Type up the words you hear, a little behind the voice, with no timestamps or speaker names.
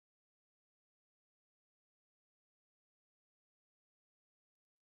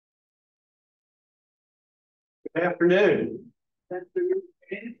Good afternoon.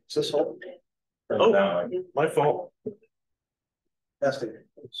 Is this all? Oh, my fault. Testing.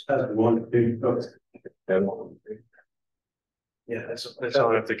 Testing 1, 2, folks. Yeah, that's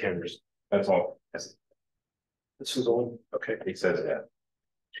all of the cameras. That's all. Yes. This is on. Okay. He says that.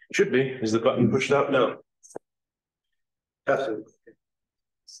 Should be. Is the button pushed up? No. Testing.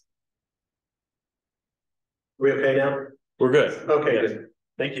 We okay now? We're good. Okay. Yes. Good.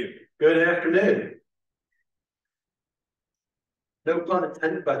 Thank you. Good afternoon. No pun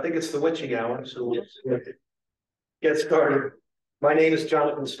intended, but I think it's the witching hour, so we'll get started. My name is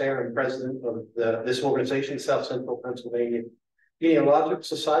Jonathan Stair. I'm president of this organization, South Central Pennsylvania Genealogical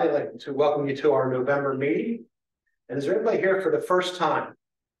Society. I'd like to welcome you to our November meeting. And is there anybody here for the first time?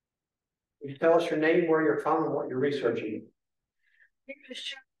 Will you tell us your name, where you're from, and what you're researching?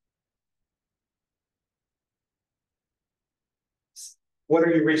 What are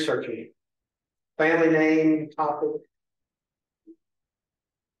you researching? Family name, topic?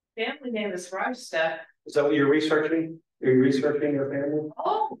 Family name is Reichstadt. Is that what you're researching? Are you researching your family?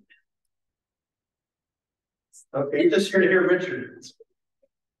 Oh. Okay, you're just here to hear Richard.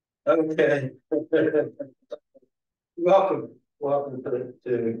 Okay. Welcome to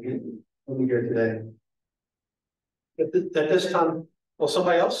be here today. At this time, well,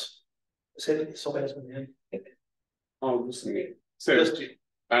 somebody else? Say somebody else. This is me. So,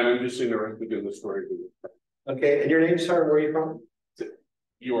 and I'm just interested in the story. Okay, and your name, sir, where are you from?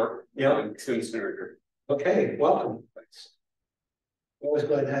 York. Yeah. Senator. Okay, welcome. Thanks. Always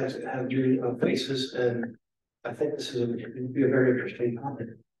glad to have your faces, and I think this is going to be a very interesting topic.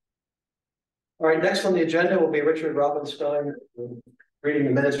 All right, next on the agenda will be Richard Robinstein reading the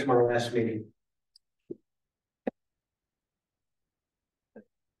minutes from our last meeting.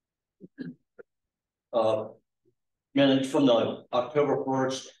 Minutes from the October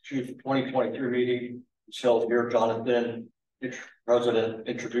 1st, 2023 meeting is held here. Jonathan, President,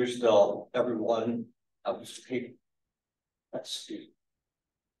 introduced everyone.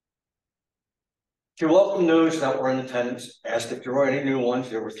 To welcome those that were in attendance, asked if there were any new ones.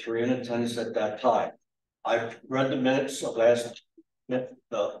 There were 3 in attendance at that time. I've read the minutes of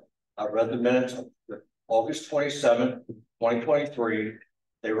August 27th, 2023.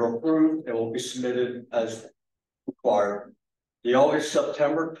 They were approved and will be submitted as required. The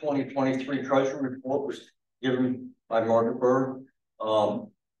August-September 2023 Treasury Report was given by Margaret Berg.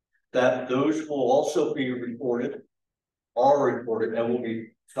 That those will also be reported, are reported, and will be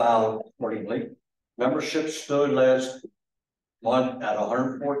filed accordingly. Membership stood last month at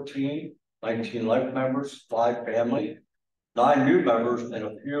 114, 19 life members, 5 family, 9 new members, and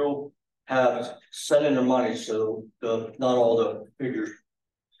a few have sent in their money, so not all the figures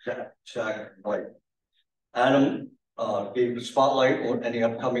check right. Adam gave the spotlight on any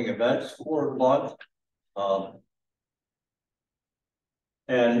upcoming events for the month.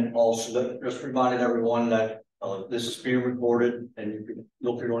 And also just reminded everyone that this is being recorded, and you can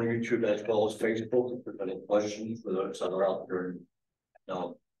look it on YouTube as well as Facebook if there's any questions for those that are out there.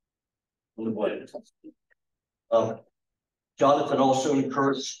 On the way. Jonathan also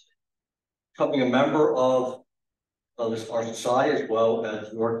encouraged becoming a member of our society as well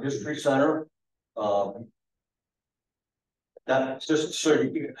as York History Center. That's just so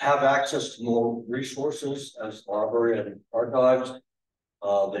you have access to more resources as library and archives.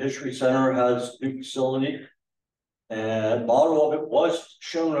 The History Center has a new facility, and model of it was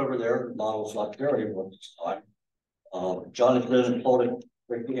shown over there. The model's not there anymore this time. Jonathan applauded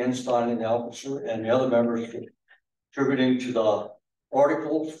Ricky Einstein and the officer and the other members contributing to the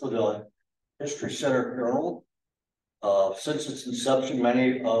articles for the History Center Journal. Since its inception,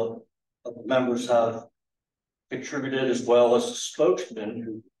 many of the members have contributed, as well as the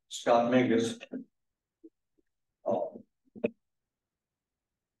spokesman, Scott Mingus.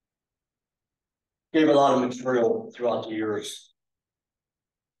 Gave a lot of material throughout the years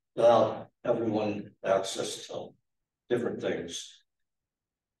to allow everyone access to different things.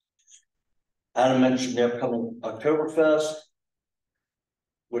 Adam mentioned the upcoming Oktoberfest,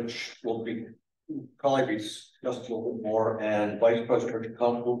 which will probably be discussed a little bit more, and Vice President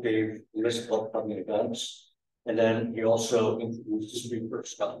Konkel gave a list of upcoming events, and then he also introduced the speaker,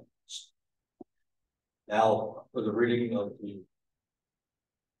 Scott. Now, for the reading of the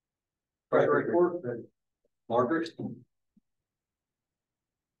Treasury report, Margaret.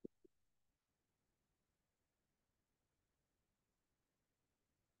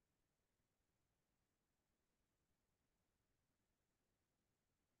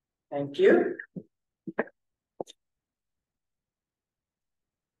 Thank you.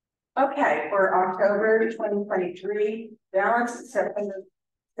 Okay, for October 2023, balance September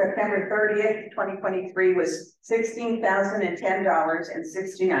September 30th, 2023 was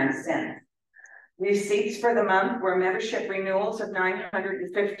 $16,010.69. Receipts for the month were membership renewals of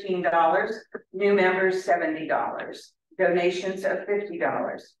 $915, new members $70, donations of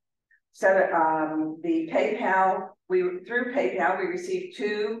 $50. So the PayPal, through PayPal, we received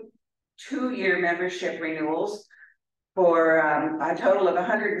two-year membership renewals for a total of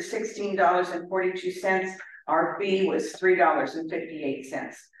 $116.42. Our fee was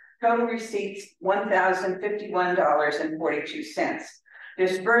 $3.58. Total receipts, $1,051.42.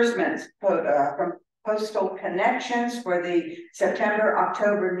 Disbursements from Postal Connections for the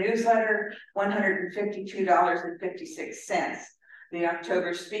September-October newsletter, $152.56. The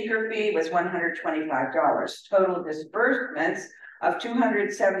October speaker fee was $125. Total disbursements of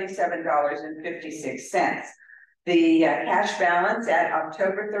 $277.56. The cash balance at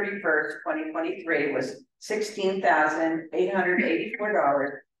October 31st, 2023 was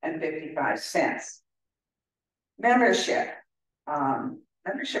 $16,884.55. Membership.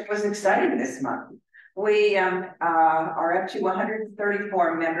 Membership was exciting this month. We are up to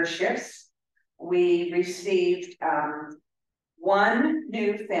 134 memberships. We received one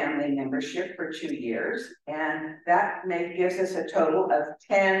new family membership for 2 years, and that gives us a total of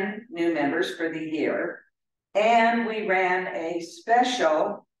 10 new members for the year. And we ran a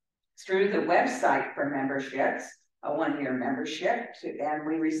special through the website for memberships, a 1-year membership, and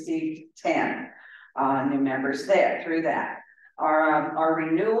we received 10 new members there through that. Our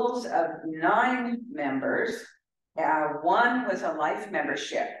renewals of 9 members, one was a life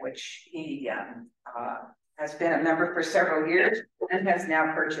membership, which he has been a member for several years and has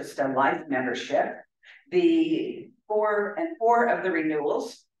now purchased a life membership. The four of the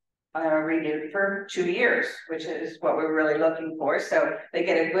renewals renewed for 2 years, which is what we're really looking for. So they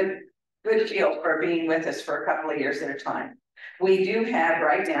get a good feel for being with us for a couple of years at a time. We do have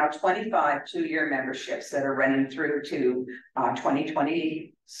right now 25 2-year memberships that are running through to 2025.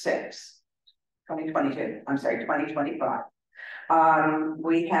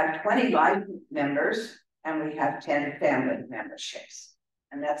 We have 20 life members and we have 10 family memberships.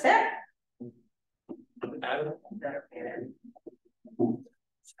 And that's it.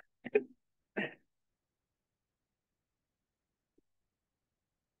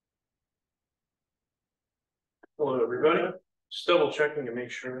 Hello, everybody. Just double checking to make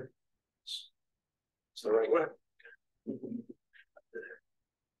sure it's the right way.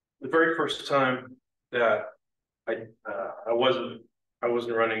 The very first time that I wasn't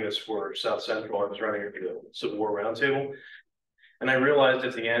running this for South Central, I was running it for the Civil War Roundtable, and I realized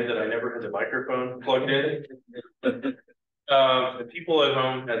at the end that I never had the microphone plugged in. The people at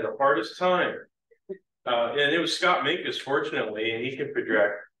home had the hardest time, and it was Scott Minkus, fortunately, and he can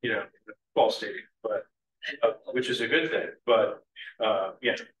project, the ball stadium, but. Which is a good thing, but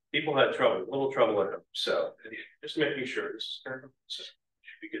yeah, people had a little trouble at home. So just making sure this is so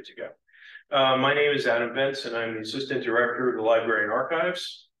should be good to go. My name is Adam Bentz, and I'm the Assistant Director of the Library and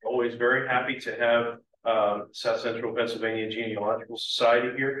Archives. Always very happy to have South Central Pennsylvania Genealogical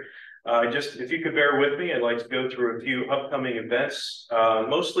Society here. If you could bear with me, I'd like to go through a few upcoming events,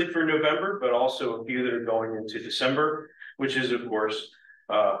 mostly for November, but also a few that are going into December, which is, of course,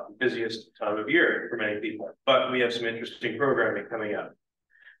 busiest time of year for many people, but we have some interesting programming coming up.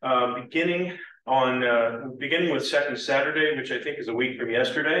 Beginning with Second Saturday, which I think is a week from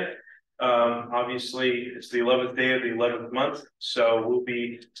yesterday. Obviously, it's the 11th day of the 11th month, so we'll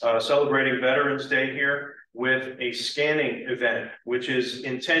be celebrating Veterans Day here with a scanning event, which is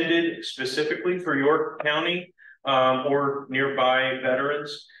intended specifically for York County or nearby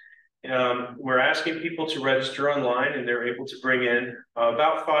veterans. We're asking people to register online, and they're able to bring in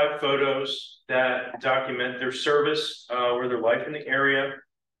about 5 photos that document their service or their life in the area.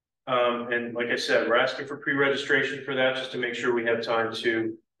 And like I said, we're asking for pre-registration for that, just to make sure we have time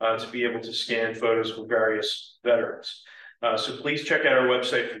to be able to scan photos from various veterans. So please check out our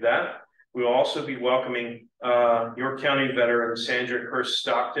website for that. We'll also be welcoming York County veteran Sandra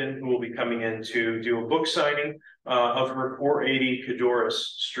Hurst-Stockton, who will be coming in to do a book signing of her 480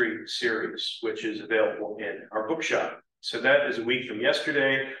 Cadorus Street series, which is available in our bookshop. So that is a week from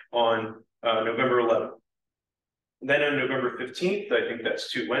yesterday on November 11th. Then on November 15th, I think that's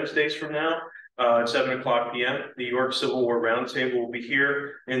 2 Wednesdays from now, at 7:00 p.m., the York Civil War Roundtable will be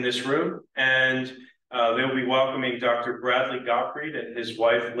here in this room, and they'll be welcoming Dr. Bradley Gottfried and his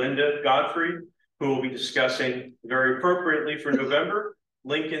wife, Linda Gottfried, who will be discussing, very appropriately for November,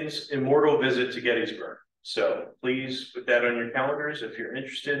 Lincoln's immortal visit to Gettysburg. So please put that on your calendars if you're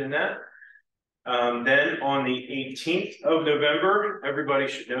interested in that. Then on the 18th of November, everybody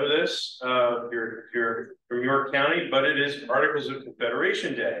should know this, if you're from York County, but it is Articles of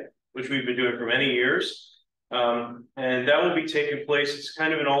Confederation Day, which we've been doing for many years. And that will be taking place. It's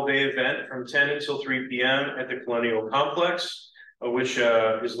kind of an all-day event from 10 until 3 p.m. at the Colonial Complex, which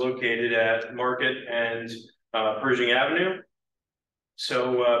is located at Market and Pershing Avenue.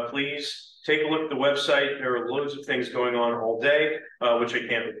 So please take a look at the website. There are loads of things going on all day, which I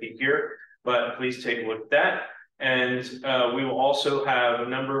can't repeat here, but please take a look at that. And we will also have a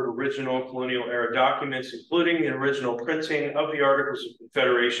number of original colonial era documents, including the original printing of the Articles of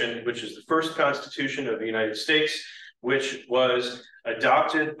Confederation, which is the first Constitution of the United States, which was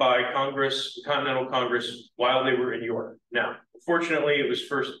adopted by Congress, the Continental Congress, while they were in York. Now, fortunately, it was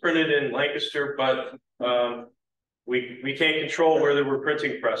first printed in Lancaster, but we can't control where there were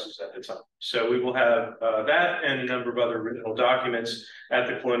printing presses at the time. So we will have that and a number of other original documents at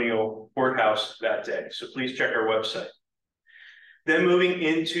the Colonial Courthouse that day. So please check our website. Then moving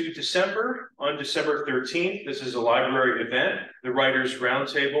into December, on December 13th, this is a library event. The Writers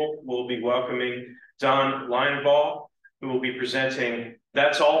Roundtable will be welcoming Don Linebaugh, who will be presenting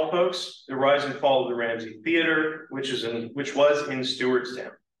That's All, Folks, The Rise and Fall of the Ramsey Theater, which was in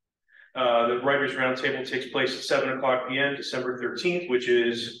Stewartstown. The Writers Roundtable takes place at 7 o'clock p.m. December 13th, which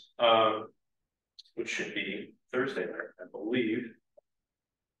should be Thursday night, I believe.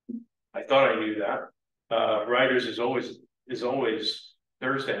 I thought I knew that. Writers is always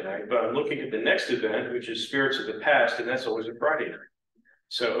Thursday night, but I'm looking at the next event, which is Spirits of the Past, and that's always a Friday night.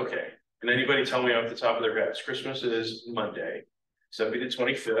 So, okay. Can anybody tell me off the top of their heads? Christmas is Monday. So that'd be the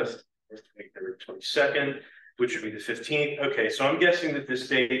 25th, 23rd, 22nd, which would be the 15th. Okay, so I'm guessing that this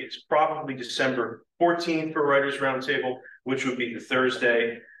date is probably December 14th for Writers Roundtable, which would be the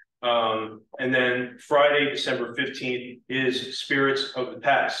Thursday. And then Friday, December 15th is Spirits of the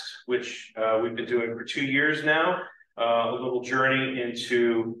Past, which we've been doing for 2 years now. A little journey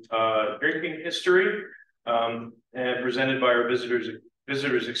into drinking history, and presented by our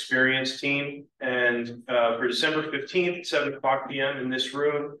visitors experience team. And for December 15th at 7 o'clock p.m. in this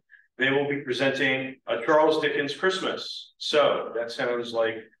room, they will be presenting a Charles Dickens Christmas. So that sounds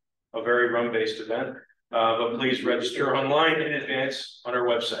like a very rum-based event, but please register online in advance on our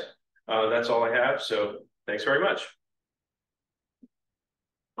website. That's all I have, so thanks very much.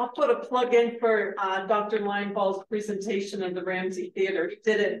 I'll put a plug in for Dr. Linebaugh's presentation of the Ramsey Theater. He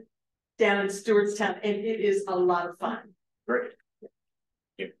did it down in Stewartstown, and it is a lot of fun. Great.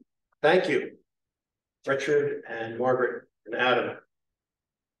 Thank you, Richard and Margaret and Adam.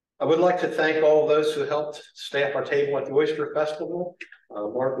 I would like to thank all those who helped staff our table at the Oyster Festival.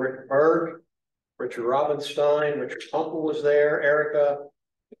 Margaret Berg, Richard Robinstein, Richard Konkel was there, Erica,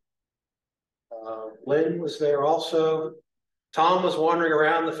 Lynn was there also. Tom was wandering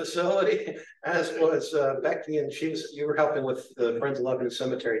around the facility, as was Becky, and you were helping with the Friends of Lebanon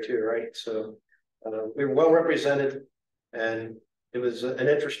Cemetery too, right? So we were well represented, and it was an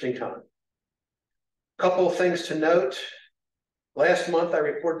interesting time. A couple of things to note. Last month, I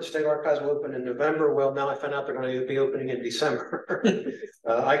reported the State Archives will open in November. Well, now I found out they're going to be opening in December.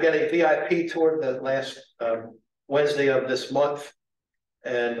 I get a VIP tour the last Wednesday of this month,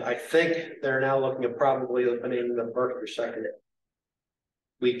 and I think they're now looking at probably opening the first or second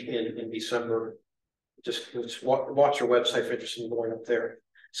week in December. Just watch your website if interested in going up there.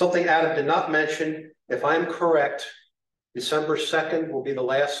 Something Adam did not mention, if I'm correct, December 2nd will be the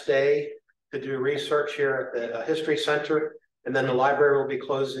last day to do research here at the History Center. And then the library will be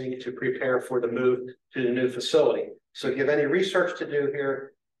closing to prepare for the move to the new facility. So if you have any research to do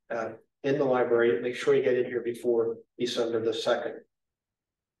here in the library, make sure you get in here before December the 2nd.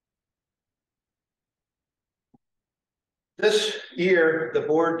 This year, the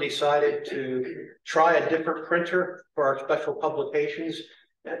board decided to try a different printer for our special publications,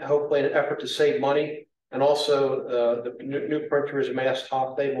 and hopefully in an effort to save money. And also the new printer is mass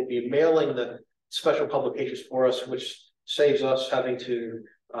top. They will be mailing the special publications for us, which saves us having to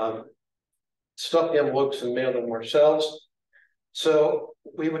stuff the envelopes and mail them ourselves. So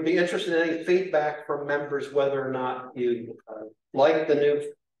we would be interested in any feedback from members, whether or not you like the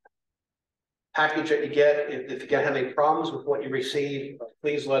new package that you get. If you have any problems with what you receive,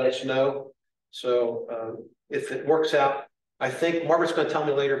 please let us know. So if it works out, I think Margaret's going to tell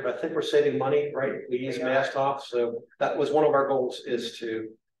me later, but I think we're saving money, right? We use mass top. So that was one of our goals, is to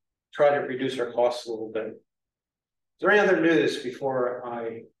try to reduce our costs a little bit. Is there any other news before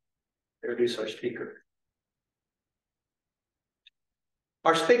I introduce our speaker?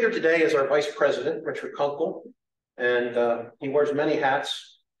 Our speaker today is our Vice President, Richard Konkel, and he wears many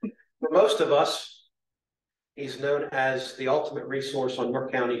hats. For most of us, He's known as the ultimate resource on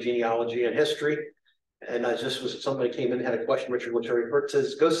York County genealogy and history. And I just was, somebody came in and had a question, Richard, which I referred to,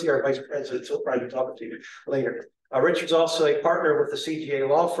 go see our vice president, he'll probably be talking to you later. Richard's also a partner with the CGA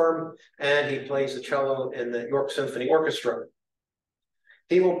law firm, and he plays the cello in the York Symphony Orchestra.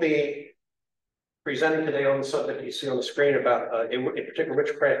 He will be presenting today on the subject you see on the screen about a particular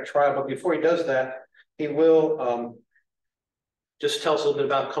witchcraft trial, but before he does that, he will just tell us a little bit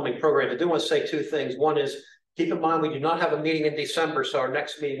about upcoming program. I do want to say two things. One is, keep in mind, we do not have a meeting in December, so our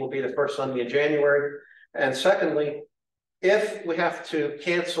next meeting will be the first Sunday in January. And secondly, if we have to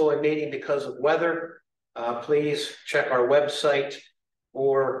cancel a meeting because of weather, please check our website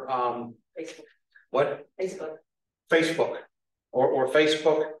or Facebook. what? Facebook. Facebook or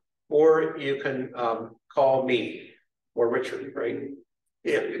Facebook, or you can call me or Richard, right?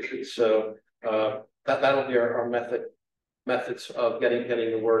 Yeah. So that'll be our methods of getting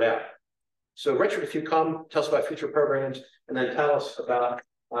the word out. So Richard, if you come, tell us about future programs, and then tell us about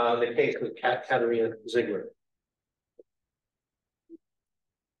the case with Katerina Ziegler.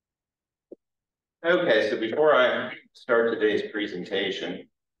 Okay, so before I start today's presentation,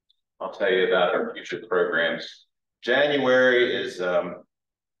 I'll tell you about our future programs. January is, here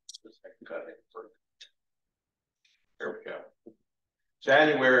we go.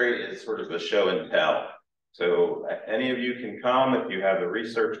 January is sort of a show and tell. So any of you can come if you have a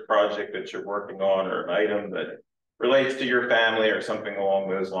research project that you're working on or an item that relates to your family or something along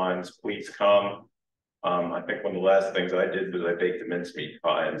those lines, please come. I think one of the last things I did was I baked a mincemeat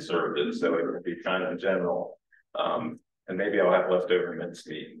pie and served it, so it would be kind of general. And maybe I'll have leftover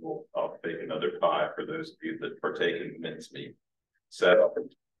mincemeat, and I'll bake another pie for those of you that partake in mincemeat. So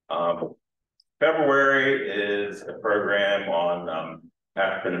February is a program on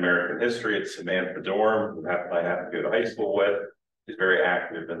African American history. It's Samantha Dorm, who I have to go to high school with. She's very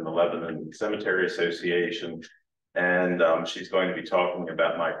active in the Lebanon Cemetery Association, and she's going to be talking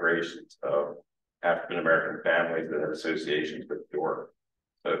about migrations of African American families that have associations with York,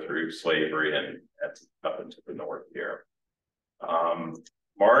 so through slavery and up into the north here.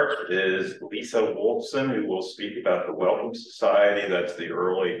 March is Lisa Wolfson, who will speak about the Welcome Society. That's the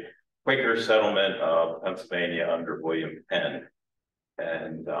early Quaker settlement of Pennsylvania under William Penn.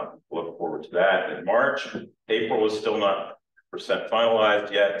 And look forward to that in March. April is still not percent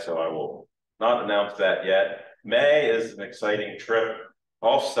finalized yet, so I will not announce that yet. May is an exciting trip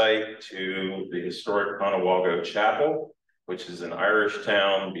off-site to the historic Conewago Chapel, which is an Irish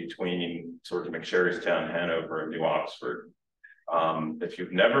town between sort of McSherrystown, Hanover, and New Oxford. If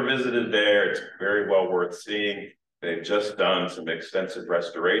you've never visited there, it's very well worth seeing. They've just done some extensive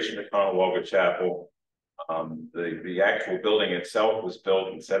restoration to Conewago Chapel. The actual building itself was built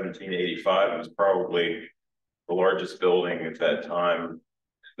in 1785 and was probably the largest building at that time in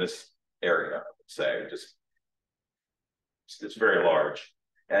this area, I would say. It's very large.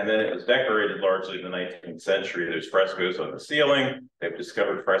 And then it was decorated largely in the 19th century. There's frescoes on the ceiling. They've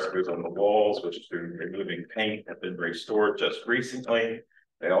discovered frescoes on the walls, which through removing paint have been restored just recently.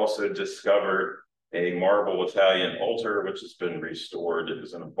 They also discovered a marble Italian altar, which has been restored. It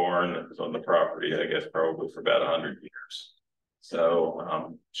was in a barn that was on the property, I guess, probably for about 100 years.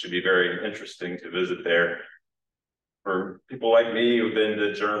 So should be very interesting to visit there. For people like me who've been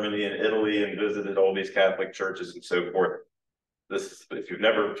to Germany and Italy and visited all these Catholic churches and so forth, if you've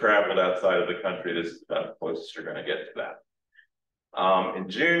never traveled outside of the country, this is about the closest you're going to get to that. In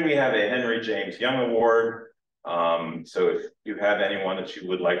June, we have a Henry James Young Award. So if you have anyone that you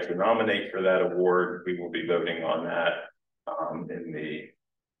would like to nominate for that award, we will be voting on that in the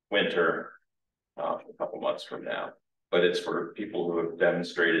winter, a couple months from now. But it's for people who have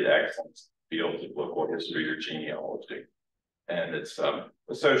demonstrated excellence in the fields of local history or genealogy. And it's a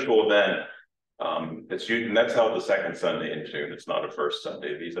social event. And that's held the second Sunday in June. It's not a first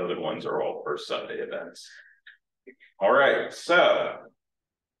Sunday. These other ones are all first Sunday events. All right, so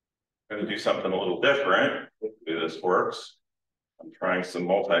I'm going to do something a little different. Hopefully this works. I'm trying some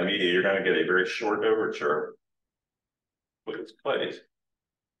multimedia. You're going to get a very short overture with its plays.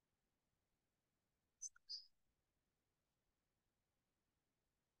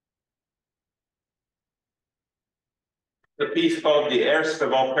 The piece called The Erste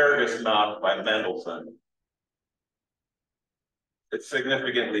Walpurgisnacht by Mendelssohn. It's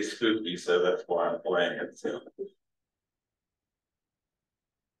significantly spooky, so that's why I'm playing it. So.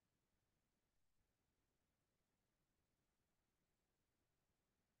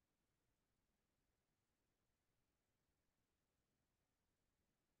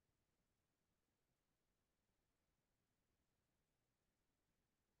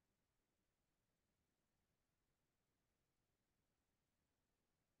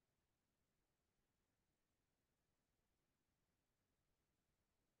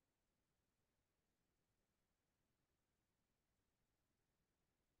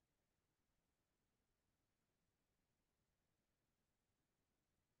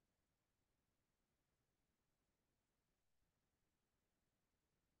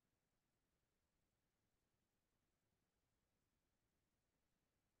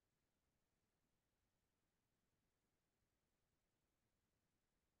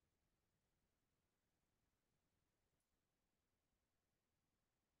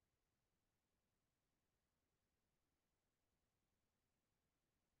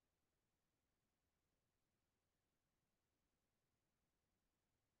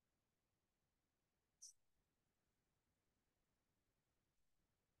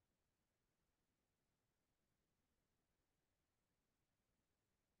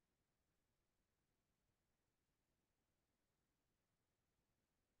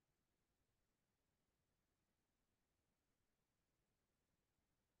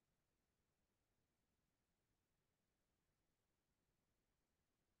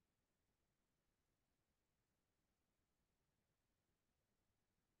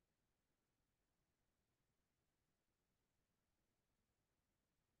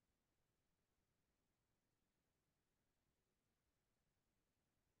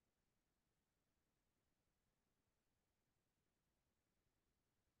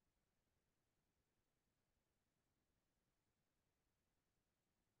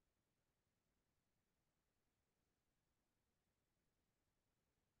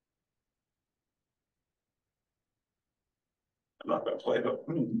 I'm not gonna play the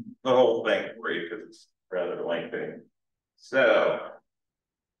whole thing for you because it's rather lengthy. So.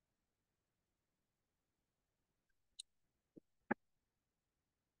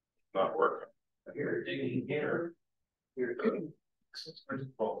 Not working. Here, digging here. Here,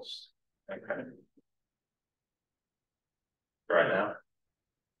 principles. Okay. Right now.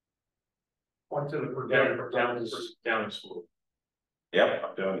 Want to Down in school. Yep,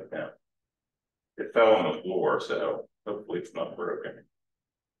 I'm doing it now. It fell on the floor, so hopefully it's not broken.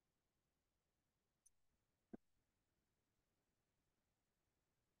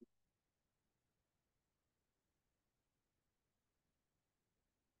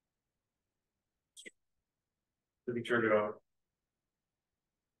 Did we turn it off?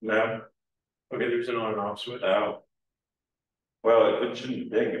 No, Okay, there's an on and off switch. no. Well, it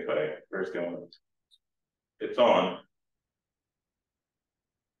shouldn't ding if I first go on. It's on.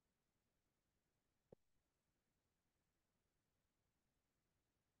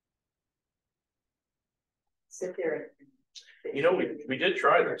 Sit there. You know, we did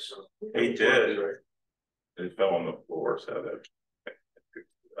try this. We did. It fell on the floor, so that.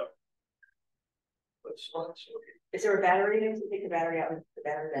 Is there a battery in it? Take the battery out with the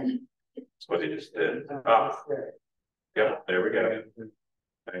battery then. That's what he just did. Ah, yeah, there we go.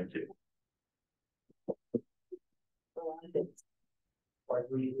 Thank you.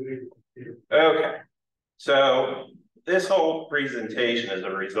 Okay, so this whole presentation is a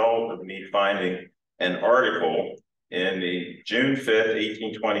result of me finding an article in the June 5th,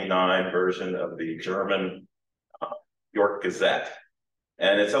 1829 version of the German York Gazette.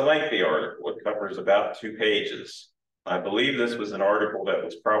 And it's a lengthy article. It covers about 2 pages. I believe this was an article that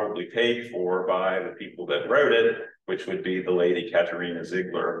was probably paid for by the people that wrote it, which would be the lady Katharina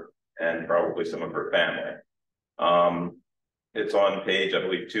Ziegler and probably some of her family. It's on page, I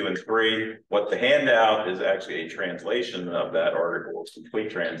believe, 2 and 3. What the handout is actually a translation of that article. It's a complete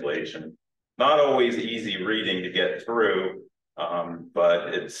translation. Not always easy reading to get through,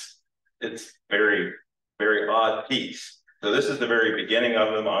 but it's very, very odd piece. So this is the very beginning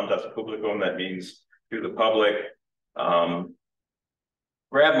of them, on das Publikum, that means to the public.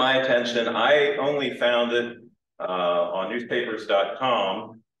 Grabbed my attention. I only found it on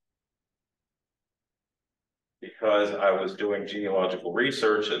newspapers.com because I was doing genealogical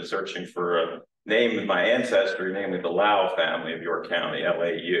research and searching for a name in my ancestry, namely the Lau family of York County,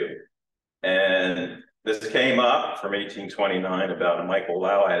 LAU. And this came up from 1829 about a Michael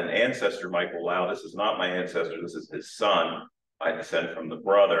Lau. I had an ancestor, Michael Lau. This is not my ancestor, this is his son. I descend from the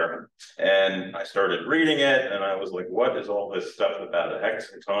brother. And I started reading it, and I was like, what is all this stuff about a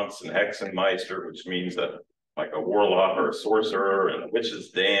Hexentanz and Hexenmeister, which means like a warlock or a sorcerer and a witch's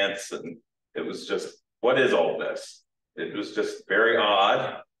dance. And it was just, what is all this? It was just very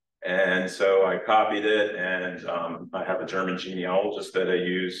odd. And so I copied it, and I have a German genealogist that I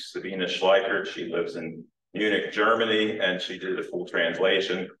use, Sabine Schleichert. She lives in Munich, Germany, and she did a full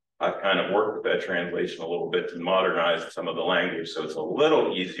translation. I've kind of worked with that translation a little bit to modernize some of the language, so it's a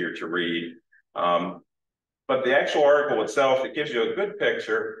little easier to read. But the actual article itself, it gives you a good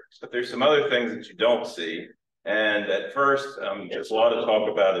picture, but there's some other things that you don't see. And at first, there's a lot of talk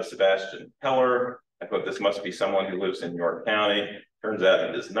about a Sebastian Heller. I thought this must be someone who lives in York County. Turns out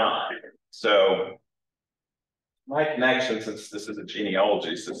it is not. So my connection, since this is a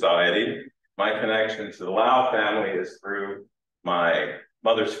genealogy society, my connection to the Lau family is through my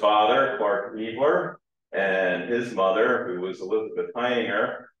mother's father, Clark Niebler, and his mother, who was Elizabeth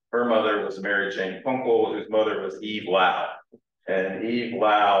Heininger. Her mother was Mary Jane Konkel, whose mother was Eve Lau. And Eve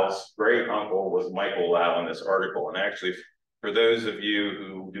Lau's great uncle was Michael Lau in this article. And actually, for those of you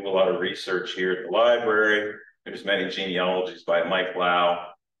who do a lot of research here at the library, there's many genealogies by Mike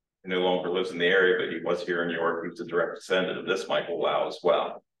Lau, who no longer lives in the area, but he was here in New York. He was a direct descendant of this Michael Lau as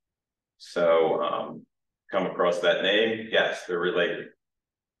well. So come across that name, yes, they're related.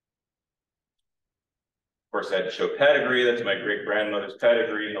 Of course, I had to show pedigree. That's my great-grandmother's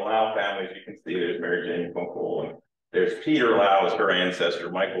pedigree in the Lau family. As you can see, there's Mary Jane Konkel, and there's Peter Lau as her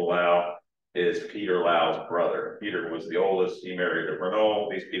ancestor. Michael Lau is Peter Lau's brother. Peter was the oldest. He married a Renault.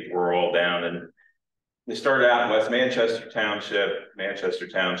 These people were all down, and they started out in West Manchester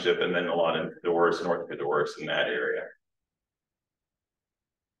Township, and then a lot in Cadaver's, North Cadaver's, in that area.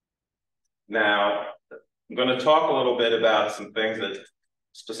 Now, I'm going to talk a little bit about some things that,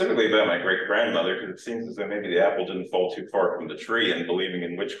 specifically about my great-grandmother, because it seems as though maybe the apple didn't fall too far from the tree and believing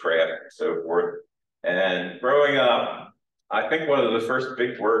in witchcraft and so forth. And growing up, I think one of the first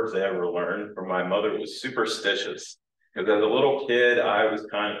big words I ever learned from my mother was superstitious. Because as a little kid, I was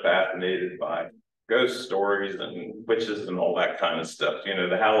kind of fascinated by ghost stories and witches and all that kind of stuff, you know,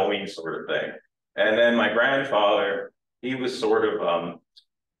 the Halloween sort of thing. And then my grandfather he was sort of,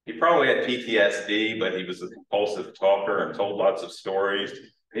 he probably had PTSD, but he was a compulsive talker and told lots of stories.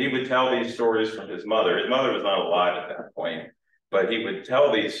 He would tell these stories from his mother. His mother was not alive at that point, but he would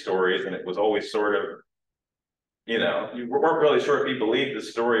tell these stories, and it was always sort of, you know, you weren't really sure if he believed the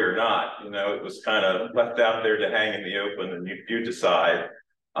story or not. You know, it was kind of left out there to hang in the open, and you decide.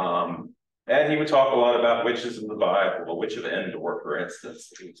 And he would talk a lot about witches in the Bible, the Witch of Endor, for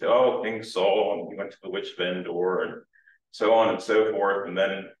instance. He'd say, oh, King Saul, and he went to the Witch of Endor, and so on and so forth. And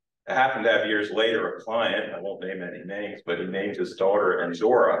then it happened to have years later a client, I won't name any names, but he named his daughter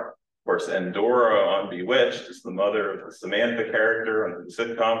Endora. Of course, Endora on Bewitched is the mother of the Samantha character on the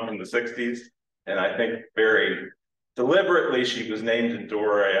sitcom from the 60s. And I think very deliberately she was named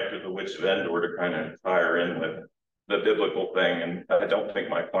Endora after the Witch of Endor to kind of tie her in with the biblical thing. And I don't think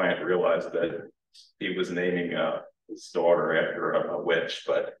my client realized that he was naming his daughter after a witch.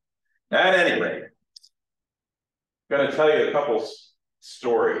 But at any rate, I'm going to tell you a couple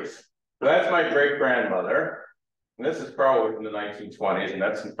stories. So that's my great-grandmother. And this is probably from the 1920s, and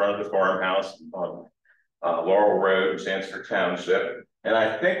that's in front of the farmhouse on Laurel Road, Chancellor Township. And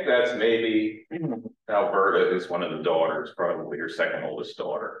I think that's maybe Alberta is one of the daughters, probably her second oldest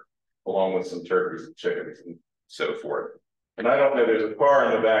daughter, along with some turkeys and chickens and so forth. And I don't know, there's a car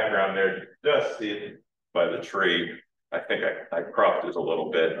in the background there, just see it by the tree. I think I cropped it a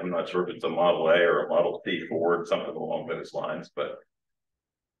little bit. I'm not sure if it's a Model A or a Model T Ford, something along those lines, but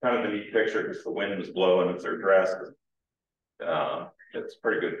kind of a neat picture because the wind was blowing as they're dressed. It's a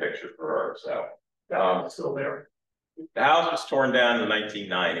pretty good picture for her. So It's still there. the house was torn down in the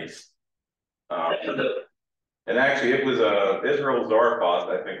 1990s. And actually it was Israel Zarfos,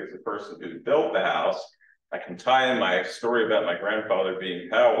 I think, is the person who built the house. I can tie in my story about my grandfather being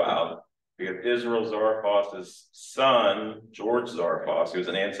powwowed because Israel Zarfos's son, George Zarfos, who was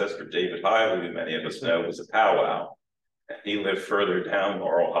an ancestor of David Hiley, who many of us know, was a powwow. And he lived further down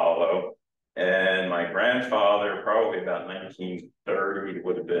Laurel Hollow. And my grandfather, probably about 1930,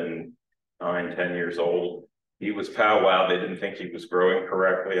 would have been 9, 10 years old. He was powwowed. They didn't think he was growing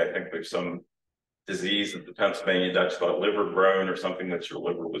correctly. I think there's some disease that the Pennsylvania Dutch thought liver grown or something, that your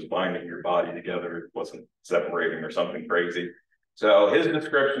liver was binding your body together. It wasn't separating or something crazy. So his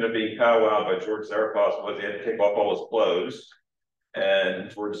description of being powwowed by George Zarfos was he had to take off all his clothes. And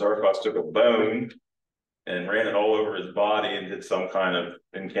George Zarfos took a bone and ran it all over his body and did some kind of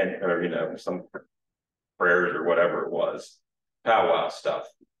or, you know, some prayers or whatever it was, powwow stuff.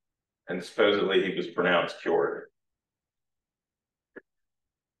 And supposedly he was pronounced cured.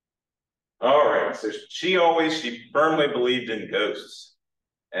 All right, so she firmly believed in ghosts.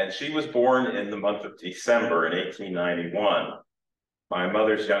 And she was born in the month of December in 1891. My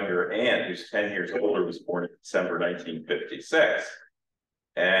mother's younger aunt, who's 10 years older, was born in December 1956.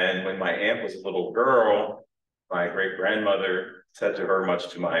 And when my aunt was a little girl, my great-grandmother said to her, much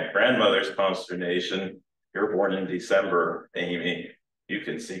to my grandmother's consternation, "You're born in December, Amy. You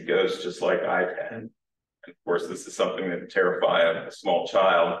can see ghosts just like I can." And of course, this is something that would terrify a small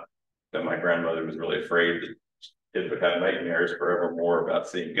child, that my grandmother was really afraid that kids would have nightmares forevermore about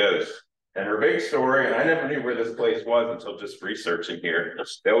seeing ghosts. And her big story, and I never knew where this place was until just researching here.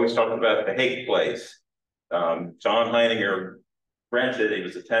 They always talk about the Hake place. John Heininger rented, he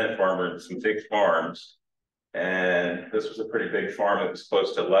was a tenant farmer in some big farms. And this was a pretty big farm that was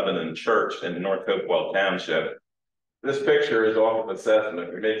close to Lebanon Church in North Hopewell Township. This picture is off of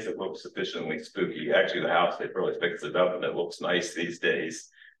assessment. It makes it look sufficiently spooky. Actually, the house, they really fixed it up and it looks nice these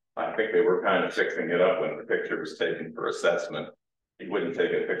days. I think they were kind of fixing it up when the picture was taken for assessment. You wouldn't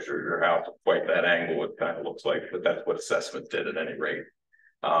take a picture of your house at quite that angle, it kind of looks like, but that's what assessment did at any rate.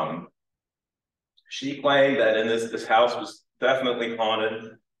 She claimed that in this house was definitely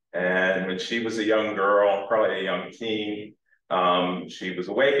haunted. And when she was a young girl, probably a young teen, she was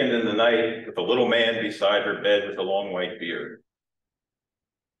awakened in the night with a little man beside her bed with a long white beard.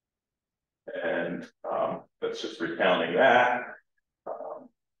 And that's just recounting that.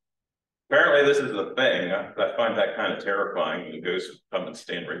 Apparently this is a thing. I find that kind of terrifying when ghosts come and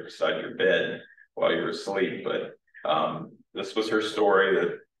stand right beside your bed while you're asleep. But this was her story,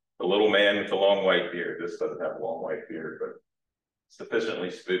 that the little man with the long white beard, this doesn't have a long white beard, but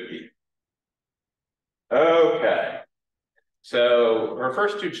sufficiently spooky. Okay. So her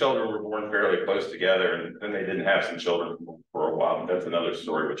first 2 children were born fairly close together, and then they didn't have some children for a while. That's another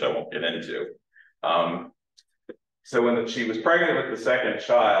story, which I won't get into. So when she was pregnant with the second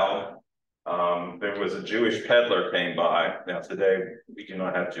child, there was a Jewish peddler came by. Now today, we do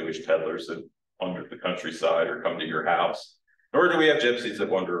not have Jewish peddlers that wander the countryside or come to your house, nor do we have gypsies that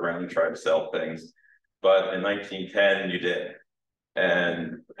wander around and try to sell things. But in 1910, you did.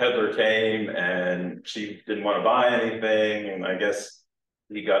 And the peddler came and she didn't want to buy anything, and I guess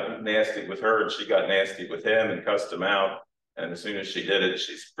he got nasty with her and she got nasty with him and cussed him out. And as soon as she did it,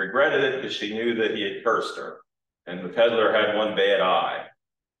 she regretted it because she knew that he had cursed her. And the peddler had one bad eye.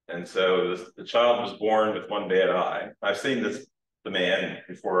 And so the child was born with one bad eye. I've seen the man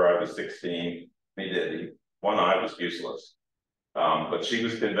before I was 16. One eye was useless. But she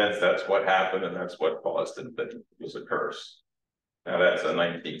was convinced that's what happened and that's what caused it, that it was a curse. Now that's a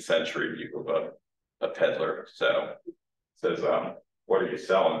 19th century view of a peddler. So it says, what are you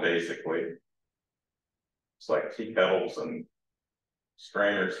selling basically? It's like tea kettles and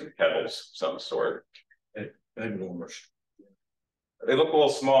strainers and kettles of some sort. And warmers. They look a little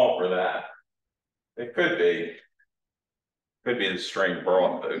small for that. It could be. Could be the strained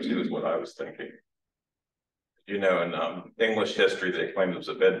broth though too, is what I was thinking. You know, in English history, they claimed it was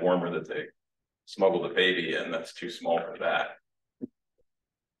a bed warmer that they smuggled a baby in. That's too small for that.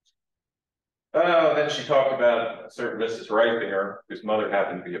 Oh, then she talked about a certain Mrs. Reifinger, whose mother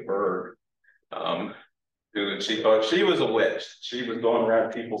happened to be a bird, who she thought she was a witch. She was going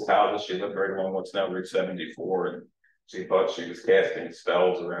around people's houses. She lived right along what's now Route 74, and she thought she was casting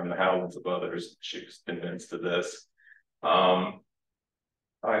spells around the houses of others. She was convinced of this.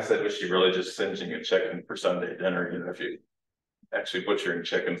 I said, was she really just singeing a chicken for Sunday dinner? You know, if you actually butchering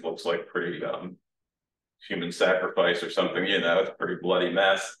chickens looks like pretty human sacrifice or something, you know, it's a pretty bloody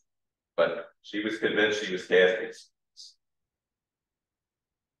mess. But she was convinced she was casting.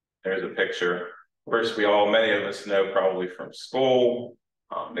 There's a picture. Of course, many of us know probably from school,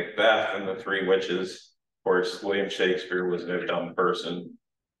 Macbeth and the Three Witches. Of course, William Shakespeare was no dumb person.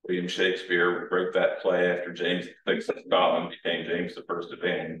 William Shakespeare wrote that play after James VI of Scotland became James I of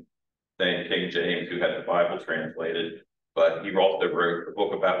England. Then King James, who had the Bible translated, but he also wrote a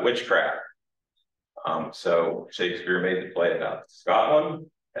book about witchcraft. So Shakespeare made the play about Scotland,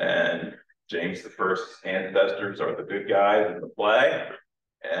 and James I's ancestors are the good guys in the play.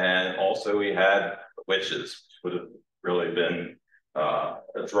 And also he had the witches, which would have really been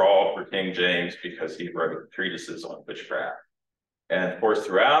a draw for King James because he wrote treatises on witchcraft. And of course,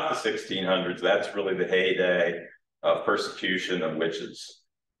 throughout the 1600s, that's really the heyday of persecution of witches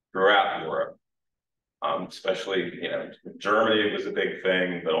throughout Europe. Especially, you know, Germany was a big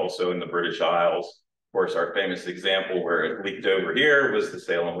thing, but also in the British Isles. Of course, our famous example where it leaked over here was the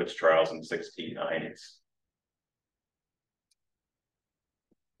Salem witch trials in the 1690s.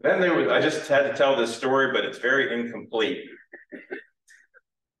 Then I just had to tell this story, but it's very incomplete.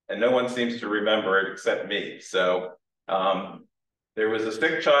 And no one seems to remember it except me. So there was a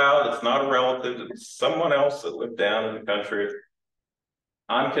sick child. It's not a relative. It's someone else that lived down in the country.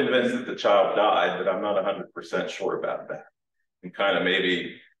 I'm convinced that the child died, but I'm not 100% sure about that. And kind of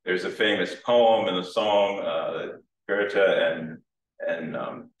maybe there's a famous poem and a song that Goethe and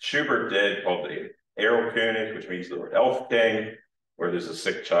Schubert did called the Erlkönig, which means the Elf King, where there's a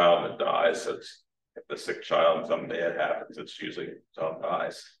sick child that dies. So if the sick child and something bad happens, it's usually the child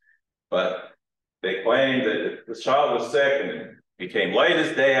dies. But they claimed that if the child was sick and it became light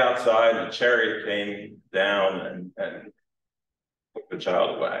as day outside, and a chariot came down and took the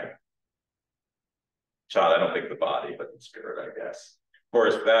child away. Child, I don't think the body, but the spirit, I guess. Of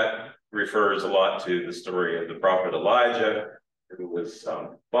course, that refers a lot to the story of the prophet Elijah, who was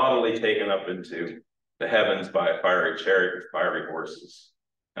bodily taken up into the heavens by a fiery chariot with fiery horses.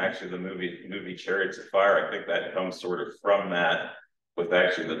 Actually, the movie Chariots of Fire, I think that comes sort of from that, with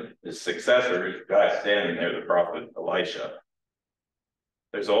actually his successor, who's the guy standing there, the prophet Elisha.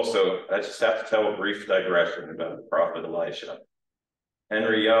 There's also, I just have to tell a brief digression about the prophet Elisha.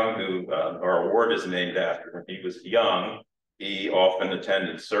 Henry Young, who our award is named after, when he was young, he often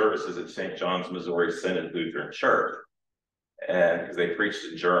attended services at St. John's, Missouri Synod Lutheran Church. And because they preached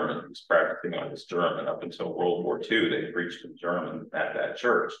in German, he was practicing on his German up until World War II, they preached in German at that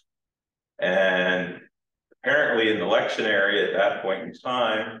church. And apparently in the lectionary at that point in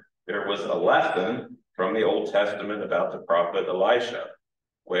time, there was a lesson from the Old Testament about the prophet Elisha,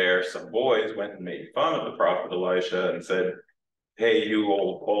 where some boys went and made fun of the prophet Elisha and said, "Hey, you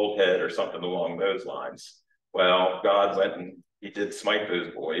old bald head," or something along those lines. Well, God went and he did smite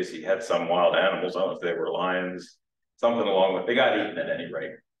those boys. He had some wild animals, I don't know if they were lions, something along with, they got eaten at any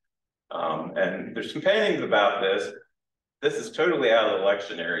rate. And there's some paintings about this. This is totally out of the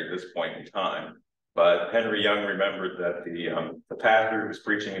lectionary at this point in time. But Henry Young remembered that the pastor who was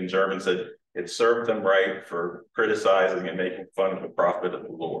preaching in German said it served them right for criticizing and making fun of the prophet of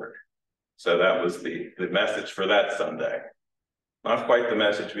the Lord. So that was the message for that Sunday. Not quite the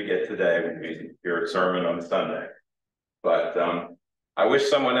message we get today when we hear a sermon on Sunday. But I wish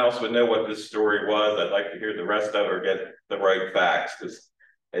someone else would know what this story was. I'd like to hear the rest of it or get the right facts, because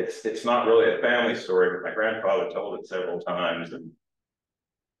It's not really a family story, but my grandfather told it several times and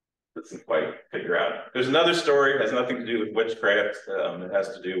doesn't quite figure out. There's another story, it has nothing to do with witchcraft. It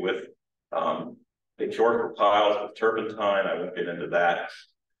has to do with they cure for piles with turpentine. I won't get into that.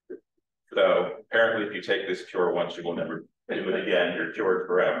 So apparently if you take this cure once, you will never do it again. You're cured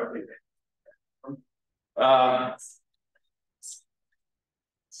forever.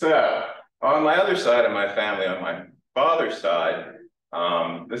 So on my other side of my family, on my father's side,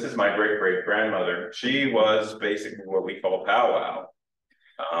 this is my great-great-grandmother. She was basically what we call powwow.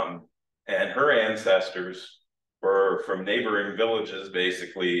 And her ancestors were from neighboring villages,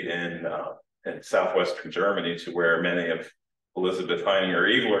 basically in southwestern Germany, to where many of Elizabeth Heininger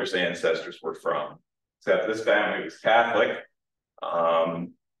Eagler's ancestors were from. Except this family was Catholic.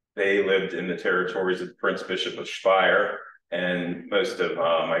 They lived in the territories of the Prince Bishop of Speyer, and most of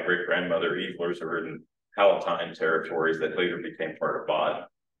my great-grandmother Eagler's are in Palatine territories that later became part of Baden.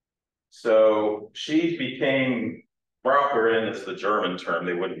 So she became, Braucherin is the German term,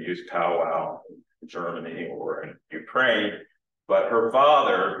 they wouldn't use powwow in Germany or in Ukraine, but her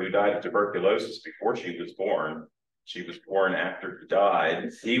father, who died of tuberculosis before she was born after he died,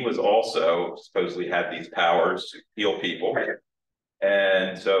 he was also supposedly had these powers to heal people.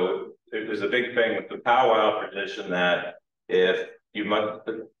 And so there's a big thing with the powwow tradition that if you must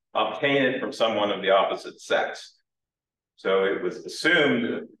obtain it from someone of the opposite sex. So it was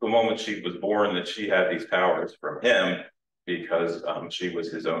assumed the moment she was born that she had these powers from him because she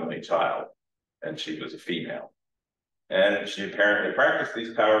was his only child and she was a female. And she apparently practiced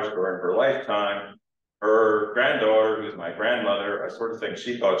these powers during her lifetime. Her granddaughter, who's my grandmother, I sort of think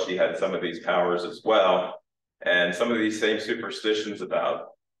she thought she had some of these powers as well. And some of these same superstitions about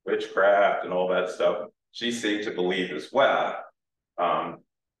witchcraft and all that stuff, she seemed to believe as well.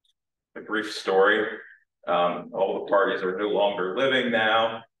 A brief story, all the parties are no longer living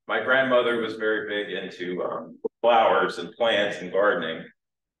now. My grandmother was very big into flowers and plants and gardening.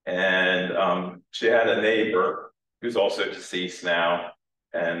 And she had a neighbor who's also deceased now.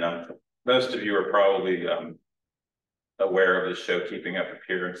 And most of you are probably aware of the show Keeping Up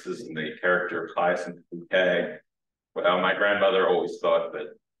Appearances and the character of Hyacinth Bouquet. Well, my grandmother always thought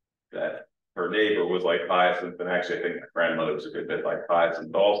that her neighbor was like Hyacinth, and actually I think my grandmother was a good bit like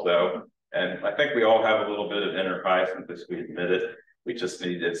Hyacinth also. And I think we all have a little bit of inner Hyacinth as we admit it. We just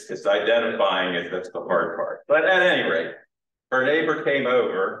need it's identifying it, that's the hard part. But at any rate, her neighbor came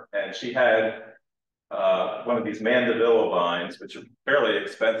over and she had one of these mandevilla vines, which are a fairly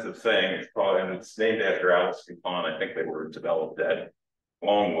expensive thing. And it's named after Alice Dupont. I think they were developed at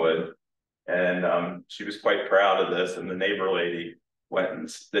Longwood. And she was quite proud of this. And the neighbor lady went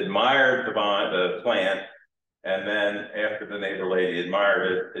and admired the plant. And then after the neighbor lady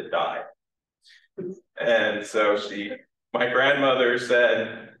admired it, it died. And so my grandmother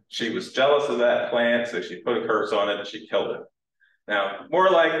said she was jealous of that plant, so she put a curse on it and she killed it. Now, more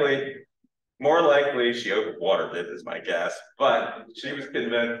likely she overwatered it is my guess, but she was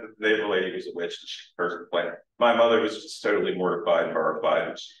convinced that the neighbor lady was a witch and she cursed the plant. My mother was just totally mortified and horrified,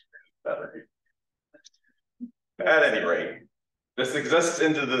 and she better. At any rate, this exists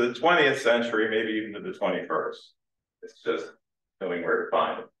into the 20th century, maybe even to the 21st. It's just knowing where to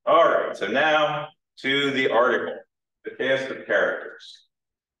find it. All right, so now to the article, the cast of characters.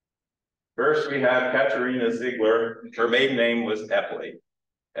 First, we have Katharina Ziegler. Her maiden name was Epley,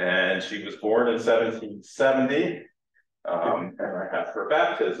 and she was born in 1770. And I have her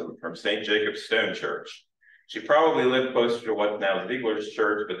baptism from St. Jacob's Stone Church. She probably lived closer to what now is Ziegler's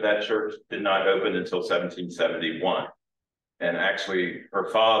church, but that church did not open until 1771. And actually, her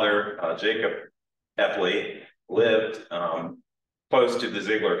father, Jacob Epley, lived close to the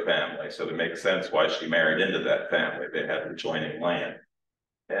Ziegler family, so it makes sense why she married into that family. They had adjoining land.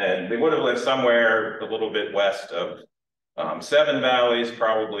 And they would have lived somewhere a little bit west of Seven Valleys,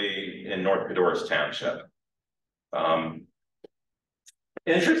 probably in North Cadorus Township.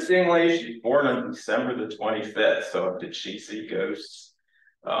 Interestingly, she was born on December the 25th, so did she see ghosts?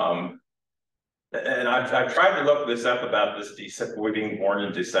 And I've tried to look this up about this being born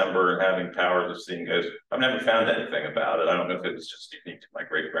in December and having powers of seeing ghosts. I've never found anything about it. I don't know if it was just unique to my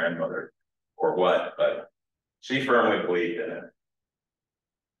great-grandmother or what, but she firmly believed in it.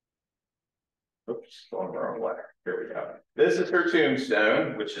 Oops, going the wrong way. Here we go. This is her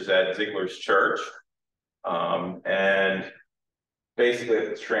tombstone, which is at Ziegler's church. And basically,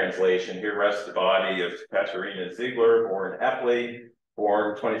 it's translation. Here rests the body of Katharina Ziegler, born Epley,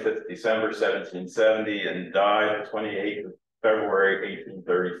 born 25th December 1770, and died 28th of February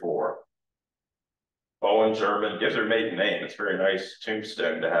 1834. All in German. Gives her maiden name. It's a very nice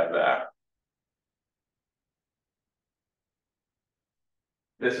tombstone to have that.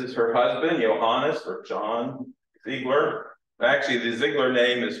 This is her husband, Johannes or John Ziegler. Actually, the Ziegler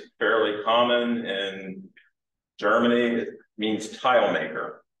name is fairly common in Germany. It means tile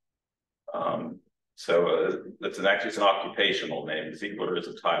maker. It's an occupational name. Ziegler is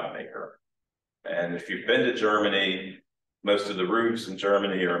a tile maker. And if you've been to Germany, most of the roofs in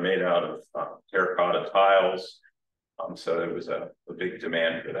Germany are made out of terracotta tiles. So there was a big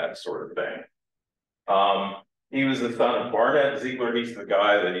demand for that sort of thing. He was the son of Barnett Ziegler. He's the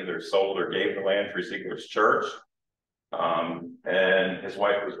guy that either sold or gave the land for Ziegler's church. And his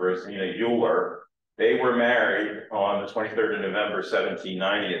wife was Rosina Euler. They were married on the 23rd of November,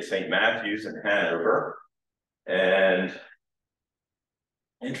 1790 at St. Matthew's in Hanover. And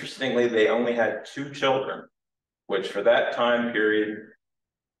interestingly, they only had 2 children, which for that time period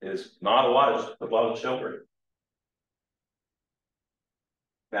is not a lot of children.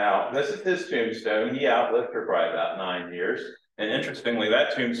 Now, this is his tombstone. He outlived her by about 9 years. And interestingly,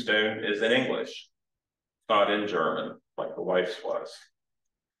 that tombstone is in English, not in German, like the wife's was.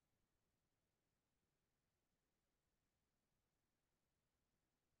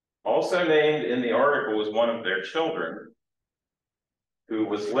 Also named in the article was one of their children who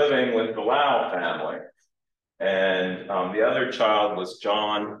was living with the Lau family. And the other child was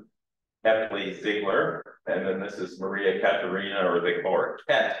John Epley Ziegler. And then this is Maria Katharina, or they call her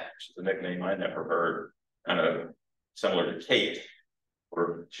Ket, which is a nickname I never heard, kind of similar to Kate,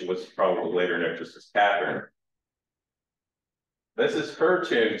 or she was probably later known just as Catherine. This is her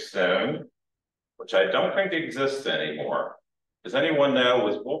tombstone, which I don't think exists anymore. Does anyone know,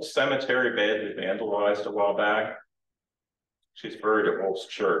 was Wolf's Cemetery badly vandalized a while back? She's buried at Wolf's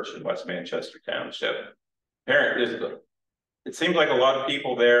Church in West Manchester Township. It seems like a lot of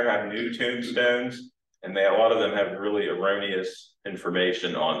people there have new tombstones, and a lot of them have really erroneous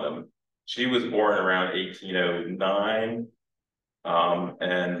information on them. She was born around 1809,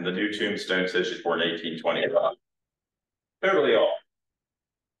 and the new tombstone says she's born 1825. Totally off.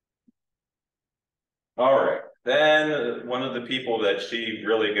 All right. Then one of the people that she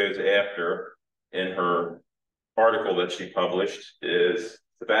really goes after in her article that she published is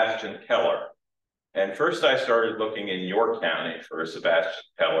Sebastian Keller. And first I started looking in York County for Sebastian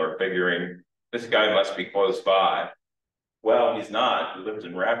Keller, figuring this guy must be close by. Well, he's not. He lived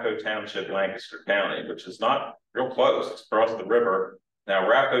in Rapco Township, Lancaster County, which is not real close. It's across the river. Now,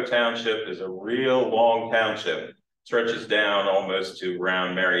 Rapco Township is a real long township. Stretches down almost to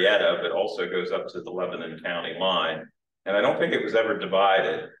around Marietta, but also goes up to the Lebanon County line. And I don't think it was ever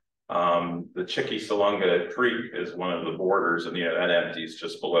divided. The Chickasalunga Creek is one of the borders, and that empties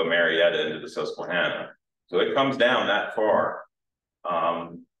just below Marietta into the Susquehanna. So it comes down that far.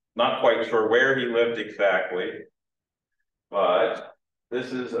 Not quite sure where he lived exactly, but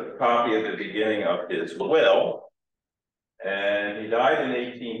this is a copy of the beginning of his will. And he died in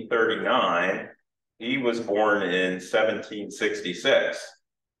 1839. He was born in 1766.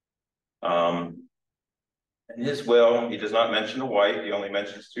 In his will, he does not mention a wife. He only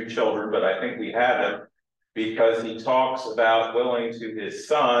mentions 2 children, but I think we have him because he talks about willing to his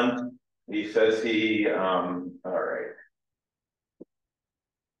son. He says all right.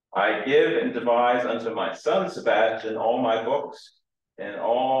 I give and devise unto my son Sebastian all my books and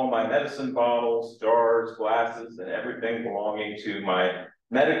all my medicine bottles, jars, glasses, and everything belonging to my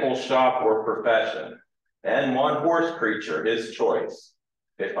medical shop or profession, and one horse creature, his choice,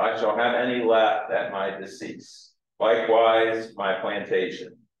 if I shall have any left at my decease. Likewise, my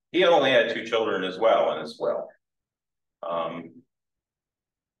plantation. He only had 2 children as well in his will.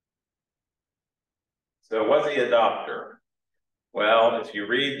 So was he a doctor? Well, if you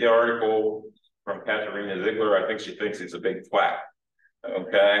read the article from Katharina Ziegler, I think she thinks he's a big quack.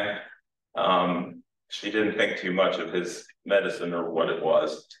 Okay. She didn't think too much of his medicine or what it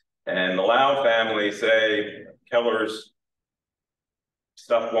was. And the Lau family say Keller's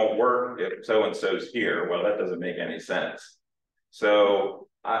stuff won't work if so-and-so's here. Well, that doesn't make any sense. So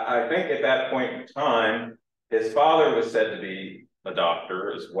I think at that point in time, his father was said to be a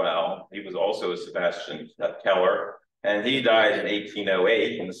doctor as well. He was also a Sebastian Keller, and he died in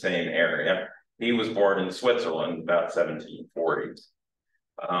 1808 in the same area. He was born in Switzerland about 1740.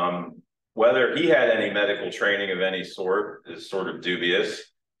 Whether he had any medical training of any sort is sort of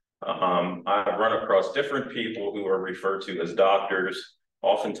dubious. I've run across different people who are referred to as doctors.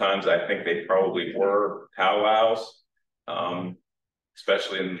 Oftentimes, I think they probably were powwows,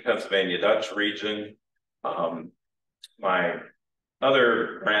 especially in the Pennsylvania Dutch region. My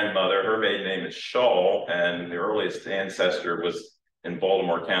other grandmother, her maiden name is Shaw, and the earliest ancestor was in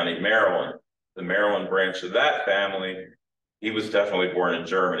Baltimore County, Maryland. The Maryland branch of that family, he was definitely born in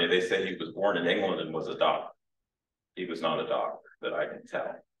Germany. They say he was born in England and was a doctor. He was not a doctor. that I can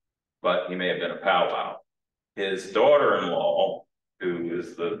tell, but he may have been a powwow. His daughter-in-law, who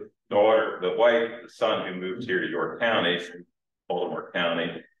is the wife, the son who moved here to York County from Baltimore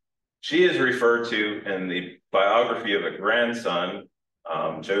County, she is referred to in the biography of a grandson,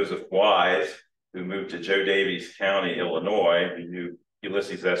 Joseph Wise, who moved to Joe Daviess County, Illinois. He knew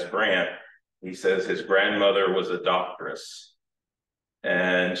Ulysses S. Grant. He says his grandmother was a doctress,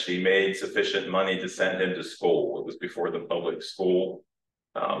 and she made sufficient money to send him to school. It was before the public school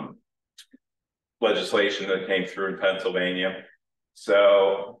legislation that came through in Pennsylvania.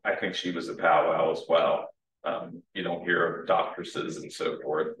 So I think she was a powwow as well. You don't hear of doctresses and so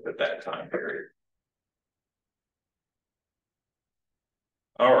forth at that time period.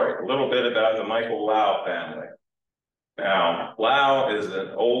 All right, a little bit about the Michael Lau family. Now, Lau is an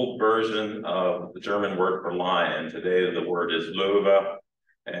old version of the German word for lion. Today, the word is Löwe,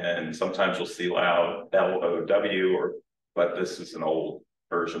 and sometimes you'll see Lau, L-O-W, but this is an old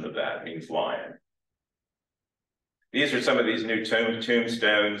version of that, it means lion. These are some of these new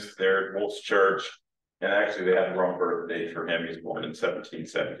tombstones. They're at Wolf's Church, and actually they have the wrong birth date for him. He was born in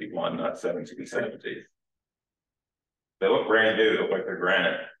 1771, not 1770. They look brand new, they look like they're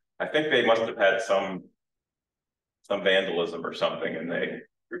granite. I think they must have had some vandalism or something, and they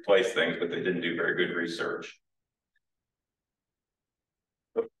replaced things, but they didn't do very good research.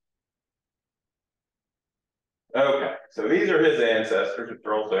 Okay, so these are his ancestors, which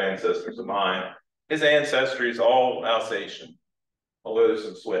are also ancestors of mine. His ancestry is all Alsatian, although there's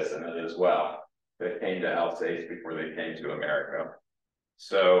some Swiss in it as well. They came to Alsace before they came to America.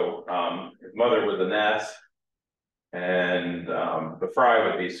 So his mother was a Ness, and the Fry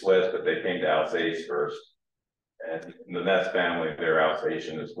would be Swiss, but they came to Alsace first. And the Ness family, they're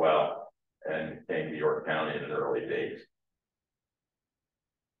Alsatian as well, and came to York County in an early date.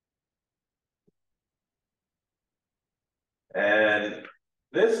 And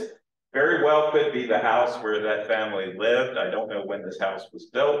this very well could be the house where that family lived. I don't know when this house was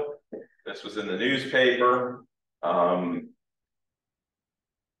built. This was in the newspaper.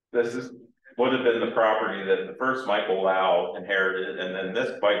 Would have been the property that the first Michael Lau inherited, and then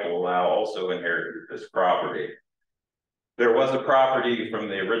this Michael Lau also inherited this property. There was a property from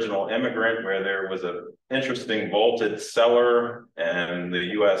the original immigrant where there was an interesting vaulted cellar, and the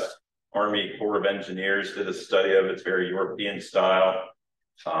U.S. Army Corps of Engineers did a study of it. It's very European style.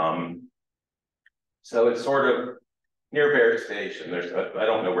 So it's sort of near Bear Station. I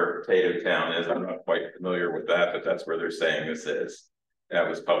don't know where Potato Town is. I'm not quite familiar with that, but that's where they're saying this is. That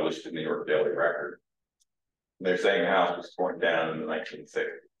was published in the New York Daily Record. They're saying the house was torn down in the 1960s.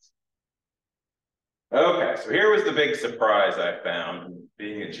 Okay, so here was the big surprise I found.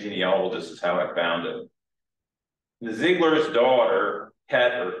 Being a genealogist is how I found it. The Ziegler's daughter,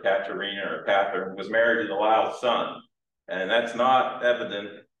 Kat or Katerina or Catherine, was married to the Lau's son. And that's not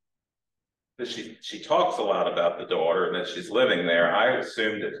evident. She talks a lot about the daughter and that she's living there. I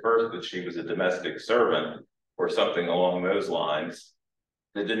assumed at first that she was a domestic servant or something along those lines.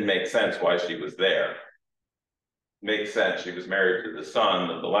 It didn't make sense why she was there. Makes sense, she was married to the son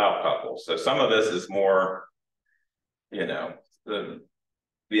of the Lau couple. So some of this is more, you know, the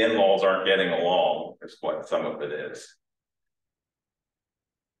in-laws aren't getting along, is what some of it is.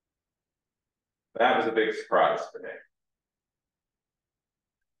 That was a big surprise for me.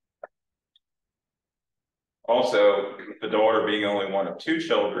 Also, the daughter being only one of two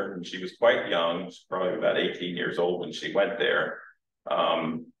children, and she was quite young, she's probably about 18 years old when she went there.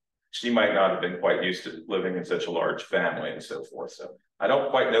 She might not have been quite used to living in such a large family and so forth. So I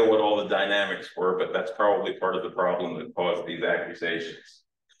don't quite know what all the dynamics were, but that's probably part of the problem that caused these accusations.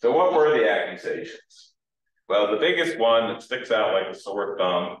 So what were the accusations? Well, the biggest one that sticks out like a sore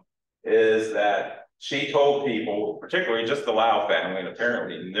thumb is that she told people, particularly just the Lau family, and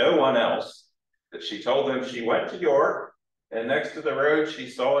apparently no one else, that she told them she went to York and next to the road she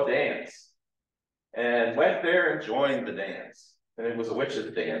saw a dance and went there and joined the dance. And it was a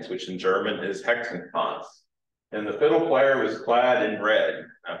witch's dance, which in German is Hexentanz. And the fiddle player was clad in red.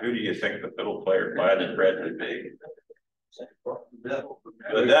 Now, who do you think the fiddle player clad in red would be? The devil.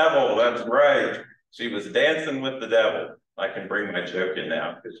 The devil, that's right. She was dancing with the devil. I can bring my joke in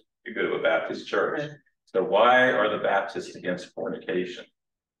now because you go to a Baptist church. So why are the Baptists against fornication?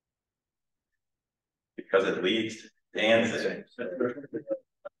 Because it leads to dancing.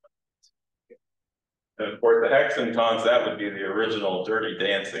 And of course, the Hexentanz, that would be the original dirty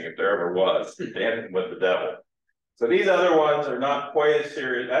dancing, if there ever was, dancing with the devil. So these other ones are not quite as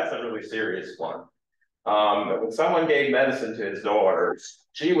serious. That's a really serious one. When someone gave medicine to his daughter,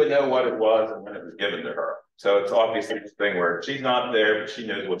 she would know what it was and when it was given to her. So it's obviously this thing where she's not there, but she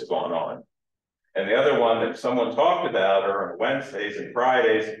knows what's going on. And the other one that someone talked about her on Wednesdays and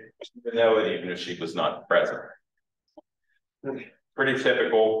Fridays, she didn't know it even if she was not present. Pretty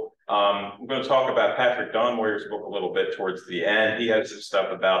typical. I'm going to talk about Patrick Donmoyer's book a little bit towards the end. He has some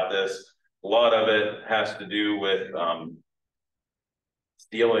stuff about this. A lot of it has to do with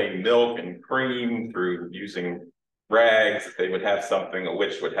stealing milk and cream through using rags. If they would have something, a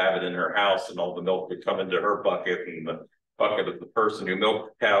witch would have it in her house, and all the milk would come into her bucket, and the bucket of the person who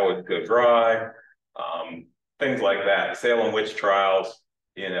milked the cow would go dry. Things like that. Salem witch trials,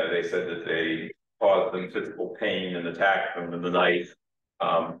 you know, they said that they caused them physical pain and attacked them in the night.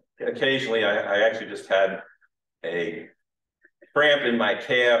 Occasionally, I actually just had a cramp in my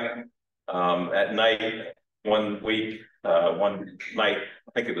calf at night one night,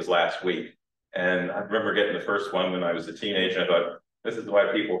 I think it was last week. And I remember getting the first one when I was a teenager. I thought, this is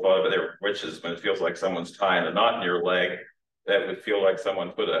why people thought they were witches, when it feels like someone's tying a knot in your leg. That would feel like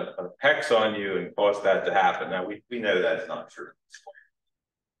someone put a hex on you and caused that to happen. Now, we know that's not true.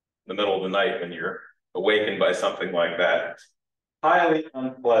 In the middle of the night when you're awakened by something like that, it's highly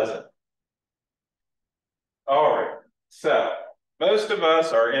unpleasant. All right, so most of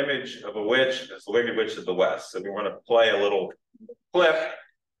us, our image of a witch is the Wicked Witch of the West. So we want to play a little clip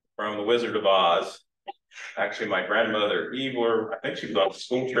from The Wizard of Oz. Actually, my grandmother, Evelyn, I think she was on a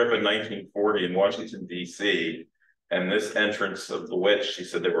school trip in 1940 in Washington, D.C., and this entrance of the witch, she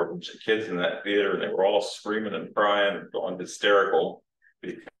said there were a bunch of kids in that theater and they were all screaming and crying and going hysterical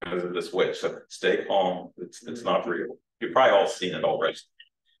because of this witch. So stay calm. It's not real. You've probably all seen it already.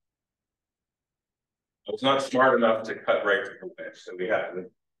 I was not smart enough to cut right to the witch, so we have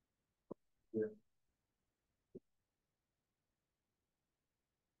to. Yeah.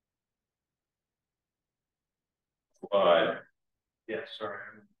 Slide. Yeah, sorry.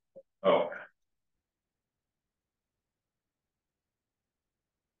 Oh.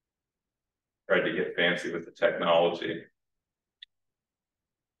 Tried to get fancy with the technology.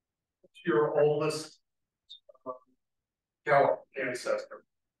 What's your oldest Keller ancestor?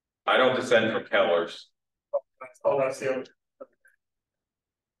 I don't descend from Kellers. Oh, that's the other.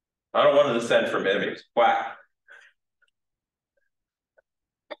 I don't want to descend from enemies. Quack.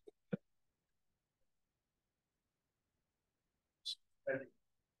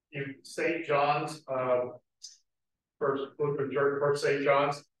 You St. John's, first Lutheran Church, First St.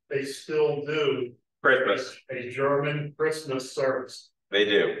 John's, they still do Christmas. a German Christmas service. They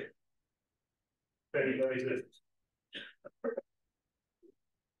do. Anybody did.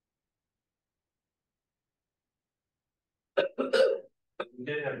 We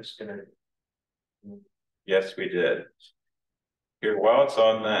did have a skinner. Yes, we did. Here, while it's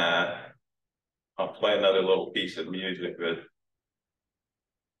on that, I'll play another little piece of music that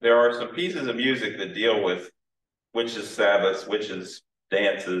there are some pieces of music that deal with witches' Sabbaths, witches'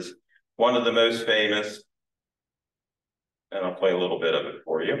 dances. One of the most famous, and I'll play a little bit of it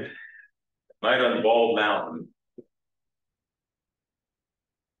for you. Night on Bald Mountain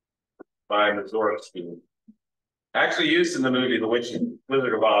by Mussorgsky. Actually used in the movie The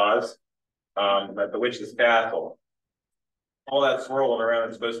Wizard of Oz, at the witch's castle. All that swirling around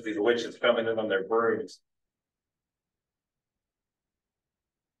is supposed to be the witches coming in on their brooms.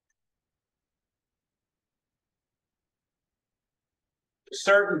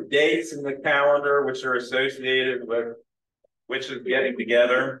 Certain dates in the calendar which are associated with witches getting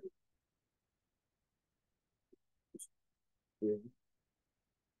together.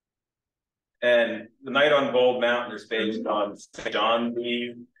 And the night on Bald Mountain is based on St. John's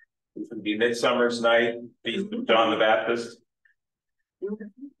Eve, which would be Midsummer's Night, feast of John the Baptist.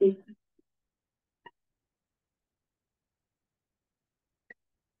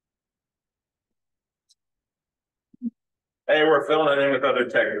 Hey, we're filling it in with other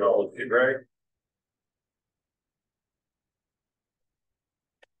technology, right?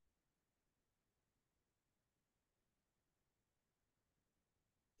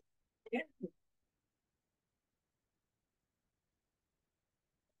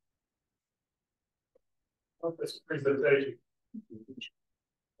 This presentation.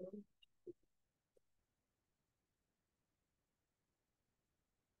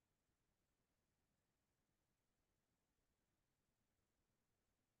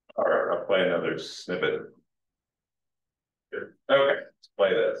 All right, I'll play another snippet. Good. Okay, let's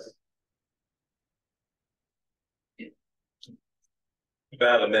play this.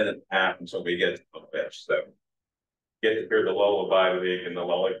 About a minute and a half until we get to the pitch, so get to hear the lullaby league and the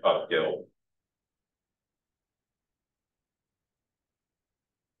lollipop guild.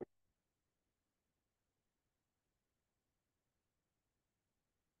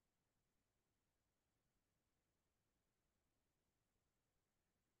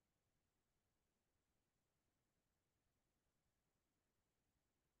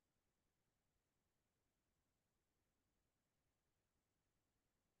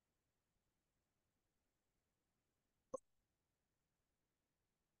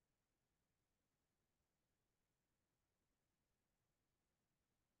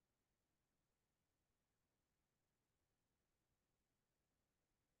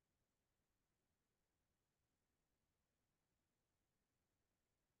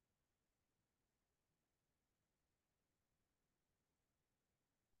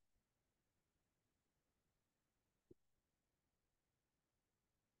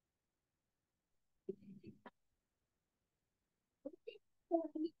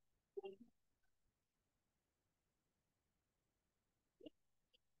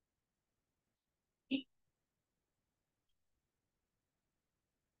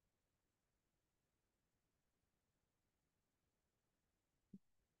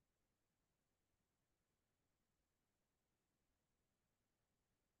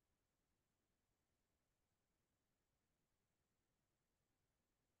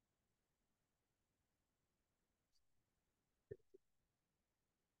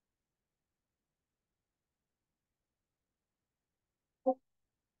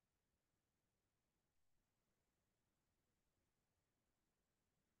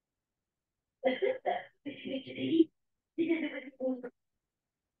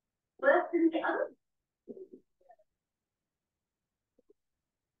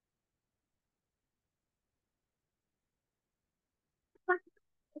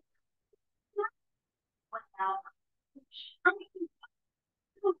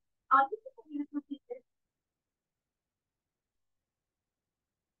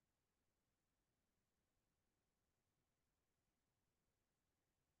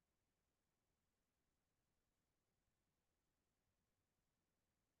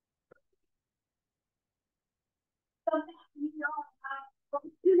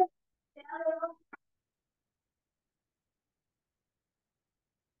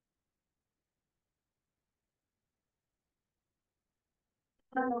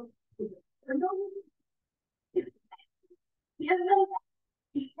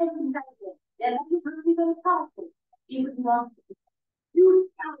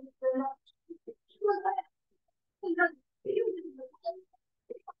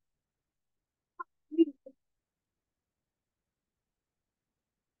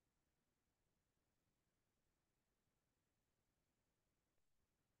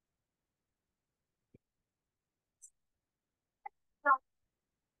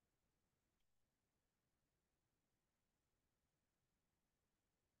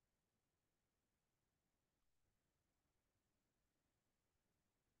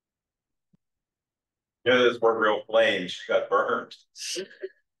 You know, those weren't real flames, she got burned.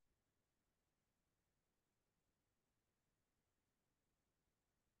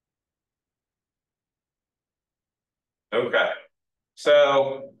 Okay,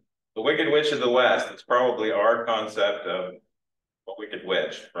 so the Wicked Witch of the West, it's probably our concept of a Wicked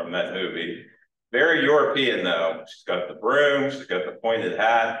Witch from that movie. Very European though. She's got the broom, she's got the pointed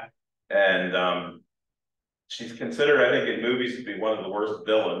hat, and she's considered, I think, in movies to be one of the worst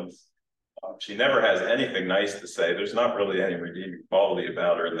villains. She never has anything nice to say. There's not really any redeeming quality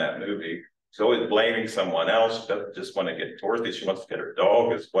about her in that movie. She's always blaming someone else. She doesn't just want to get Dorothy, she wants to get her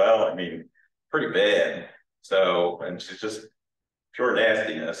dog as well. I mean, pretty bad. So, and she's just pure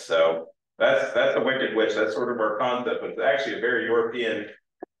nastiness. So that's a Wicked Witch. That's sort of our concept, but it's actually a very European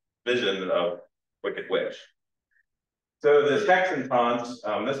vision of Wicked Witch. So the Texan taunts,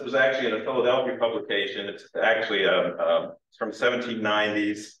 this was actually in a Philadelphia publication. It's actually it's from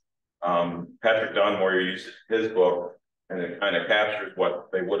 1790s. Patrick Dunmore used his book, and it kind of captures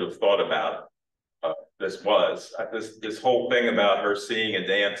what they would have thought about this was. This whole thing about her seeing a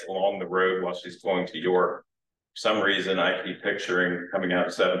dance along the road while she's going to York. For some reason, I keep picturing coming out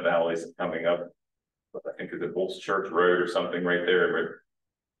of Seven Valleys and coming up, I think it's the Wolf's Church Road or something right there, where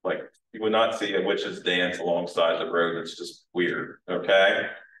like you would not see a witch's dance alongside the road. It's just weird, okay?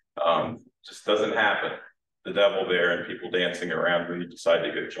 Just doesn't happen. The devil there and people dancing around when you decide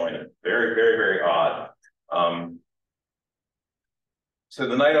to go join it. Very, very, very odd. So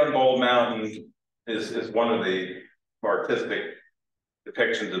the Night on Bald Mountain is one of the artistic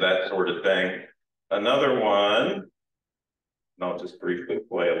depictions of that sort of thing. Another one, and I'll just briefly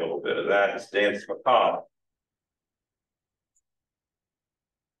play a little bit of that, is Dance Macabre.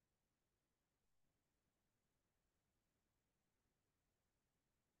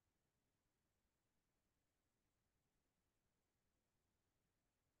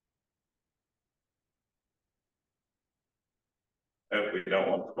 If we don't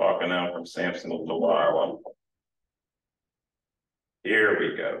want the walking out from Samson and Delilah. Here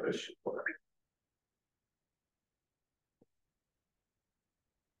we go, this should work.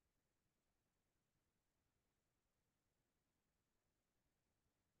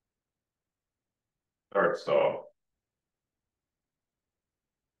 Starts off.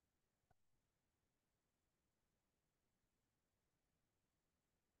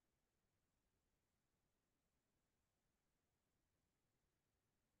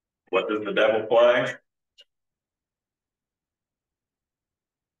 What does the devil play?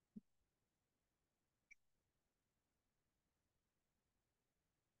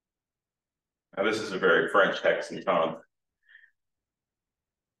 Now this is a very French Texan taunt.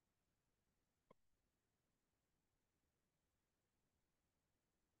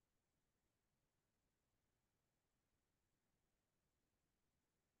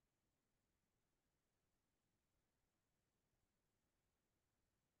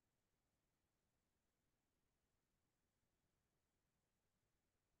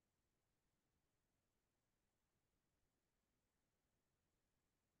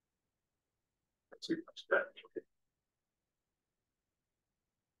 too much better.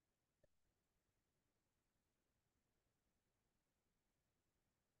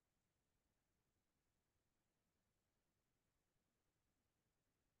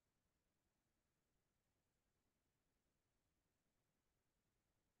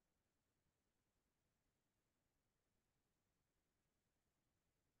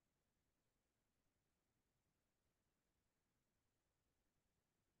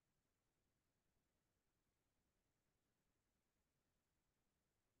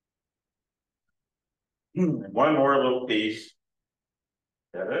 One more little piece.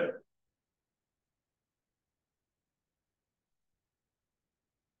 Got it?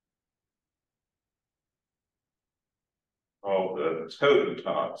 All the totem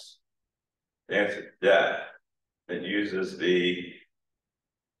talks. Dance of Death. It uses the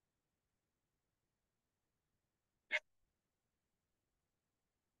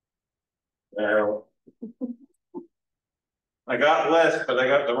well, I got list, but I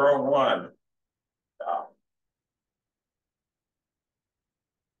got the wrong one.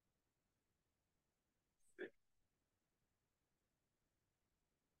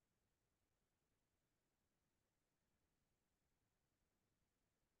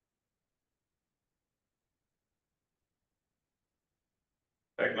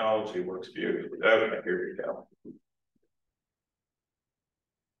 Technology works beautifully. Okay, here we go.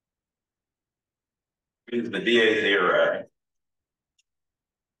 Use the DAZ array.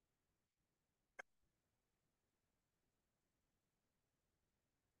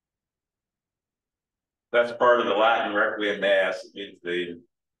 That's part of the Latin Requiem Mass. It means the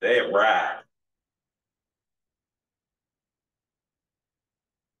day of wrath.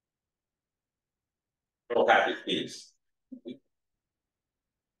 Little happy peace.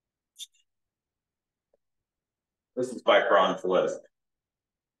 This is by Franz Liszt.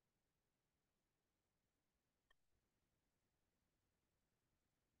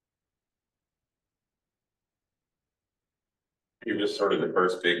 He was sort of the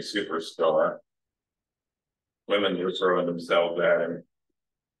first big superstar. Women were throwing themselves at him.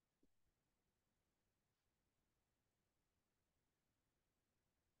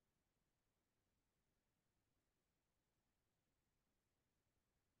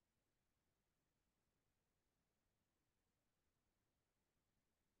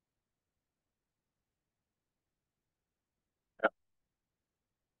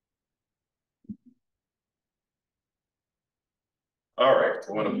 All right,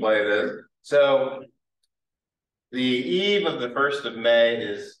 I want to play this. So the eve of the 1st of May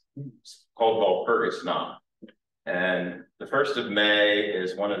is called Walpurgisnacht. And the 1st of May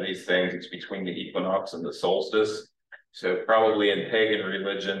is one of these things, it's between the equinox and the solstice. So probably in pagan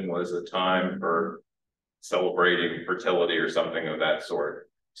religion was a time for celebrating fertility or something of that sort.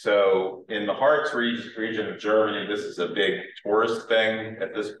 So in the Harz region of Germany, this is a big tourist thing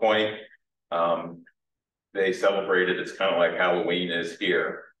at this point. They celebrate it, it's kind of like Halloween is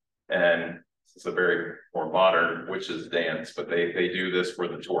here. And it's a very more modern witches dance, but they do this for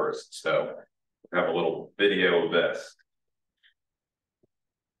the tourists. So we have a little video of this.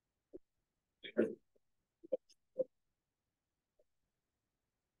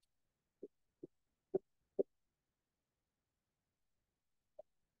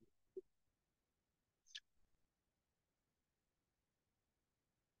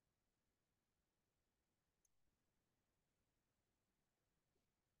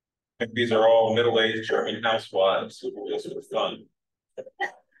 I think these are all middle-aged German housewives who do this for fun.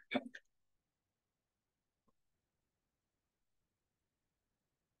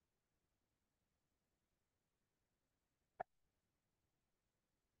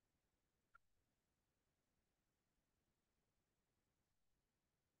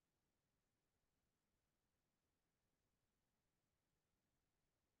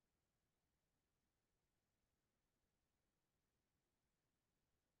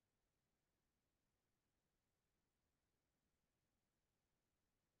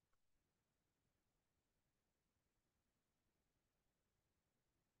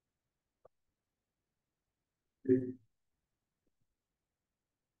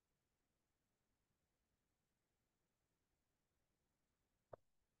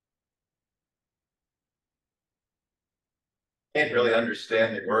 Can't really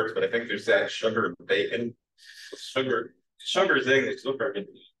understand the words, but I think there's that sugar and bacon. Sugar zing, it's super in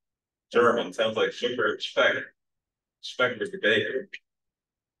German, sounds like sugar and speck. Speck with the bacon.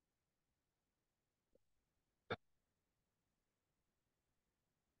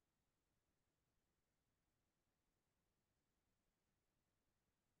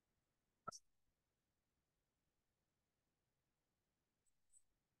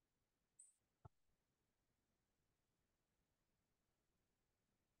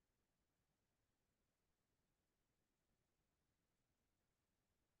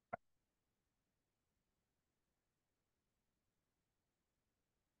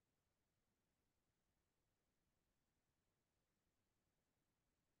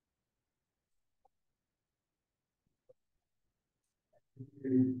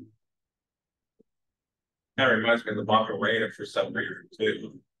 Kind of reminds me of the Macarena for some reason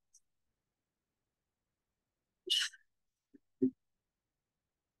too.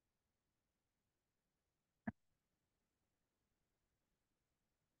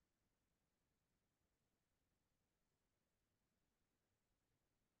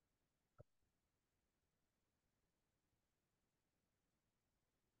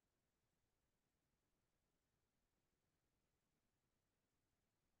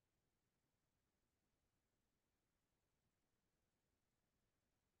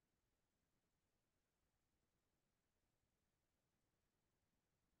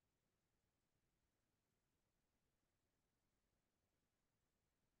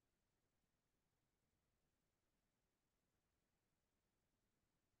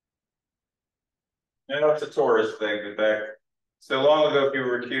 You know, it's a tourist thing. In fact, so long ago, if you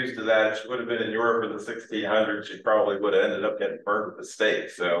were accused of that, she would have been in Europe in the 1600s. She probably would have ended up getting burned at the stake.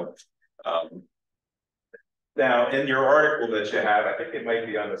 So, now in your article that you have, I think it might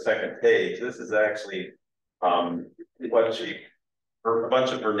be on the second page. This is actually what a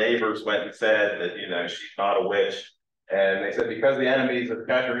bunch of her neighbors went and said that, you know, she's not a witch. And they said, because the enemies of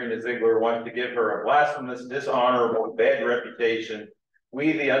Katharina Ziegler want to give her a blasphemous, dishonorable, bad reputation,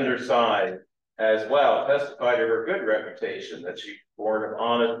 we, the undersigned, as well, testify to her good reputation, that she was born of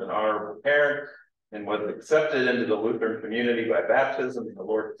honest and honorable parents and was accepted into the Lutheran community by baptism and the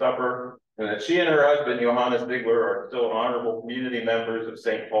Lord's Supper, and that she and her husband, Johannes Ziegler, are still honorable community members of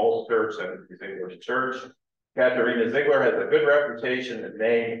St. Paul's Church and the Ziegler Church. Katharina Ziegler has a good reputation and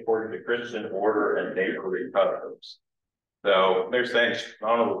name according to Christian order and neighborly customs. So they're saying she's an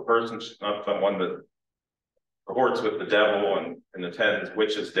honorable person. She's not someone that cohorts with the devil and attends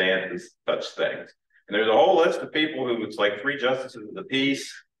witches' dances, such things. And there's a whole list of people who, it's like 3 justices of the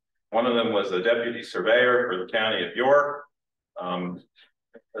peace. One of them was a deputy surveyor for the county of York,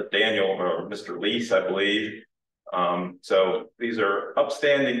 Daniel or Mr. Lease, I believe. So these are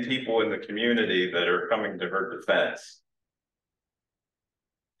upstanding people in the community that are coming to her defense.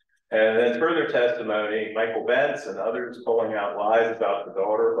 And then further testimony, Michael Bentz and others pulling out lies about the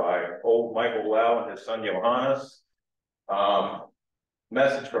daughter by old Michael Lau and his son Johannes.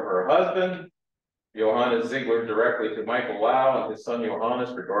 Message from her husband, Johannes Ziegler, directly to Michael Lau and his son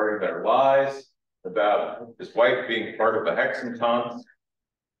Johannes regarding their lies about his wife being part of the Hexentanz.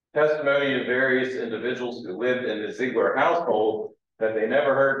 Testimony of various individuals who lived in the Ziegler household that they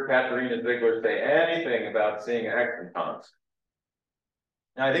never heard Katharina Ziegler say anything about seeing a Hexentanz.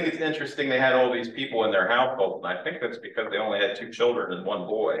 And I think it's interesting they had all these people in their household, and I think that's because they only had 2 children and 1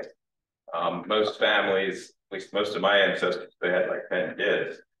 boy. Most families, at least most of my ancestors, they had like 10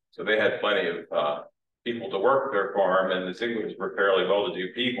 kids. So they had plenty of people to work their farm, and the Zieglers were fairly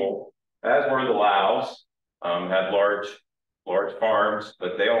well-to-do people, as were the Laus, had large farms,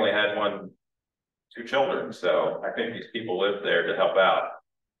 but they only had 2 children. So I think these people lived there to help out.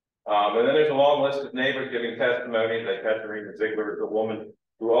 And then there's a long list of neighbors giving testimony that Katharina Ziegler is a woman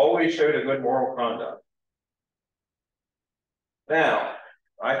who always showed a good moral conduct. Now,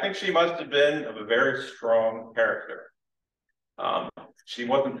 I think she must have been of a very strong character. She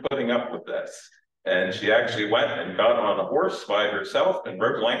wasn't putting up with this. And she actually went and got on a horse by herself and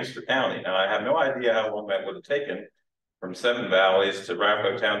rode to Lancaster County. Now, I have no idea how long that would have taken from Seven Valleys to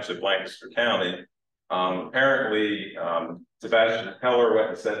Arapahoe Township, Lancaster County. Apparently, Sebastian Heller went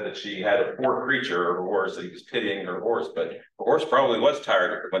and said that she had a poor creature, her horse, that he was pitying her horse, but the horse probably was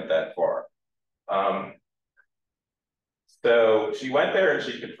tired if it went that far. So she went there and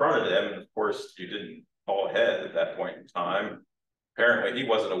she confronted him. And of course, you didn't call ahead at that point in time. Apparently, he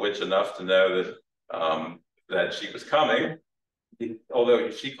wasn't a witch enough to know that that she was coming.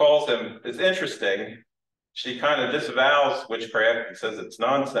 Although she calls him, it's interesting. She kind of disavows witchcraft and says it's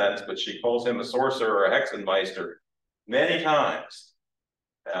nonsense, but she calls him a sorcerer or a hexenmeister many times.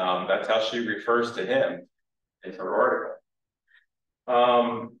 That's how she refers to him in her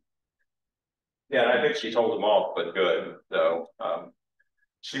article. Yeah, I think she told him off, but good. So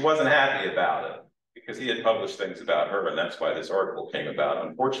she wasn't happy about it because he had published things about her, and that's why this article came about.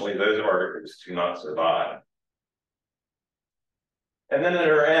 Unfortunately, those articles do not survive. And then at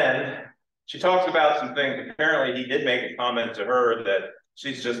her end, she talks about some things. Apparently, he did make a comment to her that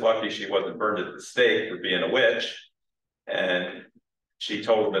she's just lucky she wasn't burned at the stake for being a witch. And she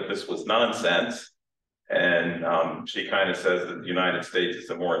told him that this was nonsense. And she kind of says that the United States is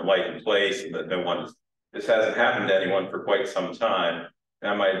a more enlightened place and that this hasn't happened to anyone for quite some time.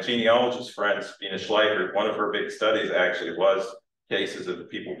 Now, my genealogist friend, Spina Schleicher, one of her big studies actually was cases of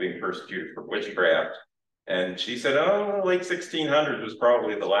people being persecuted for witchcraft. And she said, oh, late 1600s was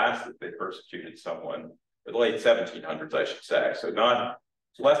probably the last that they persecuted someone. or the late 1700s, I should say. So not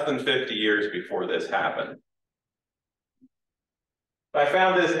less than 50 years before this happened. I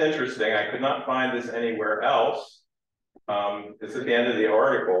found this interesting. I could not find this anywhere else. It's at the end of the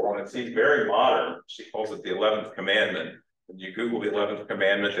article, and it seems very modern. She calls it the 11th commandment. When you Google the 11th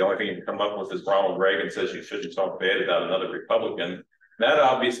commandment, the only thing you can come up with is Ronald Reagan says you shouldn't talk bad about another Republican. That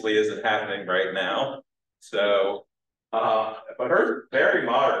obviously isn't happening right now. So, but hers very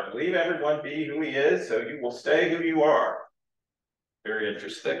modern. Leave everyone be who he is, so you will stay who you are. Very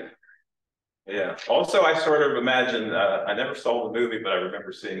interesting. Yeah. Also, I sort of imagine, I never saw the movie, but I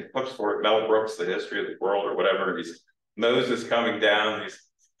remember seeing clips for it, Mel Brooks, The History of the World or whatever. He's Moses coming down,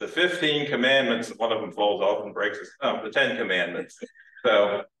 the 15 commandments, one of them falls off and breaks the 10 commandments.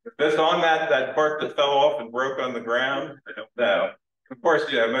 So just on that part that fell off and broke on the ground, I don't know. Of course,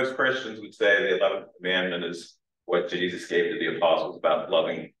 you know, most Christians would say the 11th commandment is what Jesus gave to the apostles about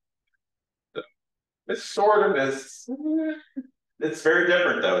loving them. This sort of is, it's very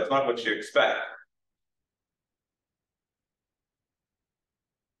different though. It's not what you expect.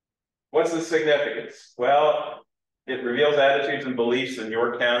 What's the significance? Well, it reveals attitudes and beliefs in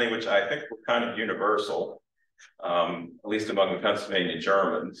York County, which I think were kind of universal, at least among the Pennsylvania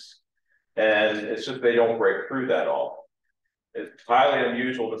Germans. And it's just they don't break through that all. It's highly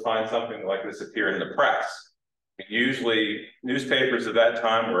unusual to find something like this appear in the press. Usually, newspapers at that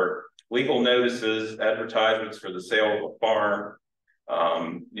time were legal notices, advertisements for the sale of a farm,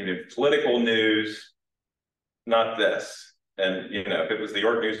 political news, not this. And, you know, if it was the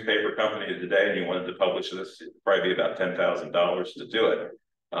York newspaper company of today and you wanted to publish this, it'd probably be about $10,000 to do it.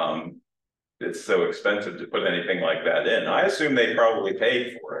 It's so expensive to put anything like that in. I assume they probably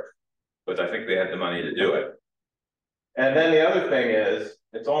paid for it, but I think they had the money to do it. And then the other thing is,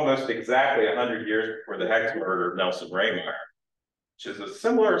 it's almost exactly 100 years before the Hex murder of Nelson Raymeyer, which is a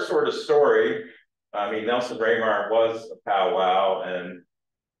similar sort of story. I mean, Nelson Raymeyer was a powwow, and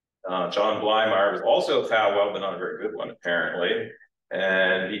John Blymeyer was also a powwow, but not a very good one, apparently.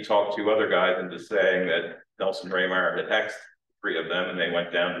 And he talked two other guys into saying that Nelson Raymeyer had hexed 3 of them, and they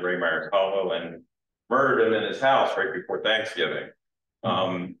went down to Raymeyer's Hollow and murdered him in his house right before Thanksgiving.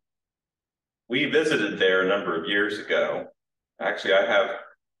 We visited there a number of years ago. Actually,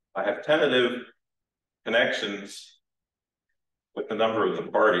 I have tentative connections with a number of the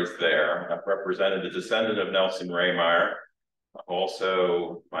parties there. I've represented a descendant of Nelson Raymeyer.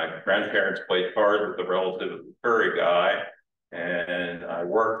 Also, my grandparents played cards with a relative of the Curry guy, and I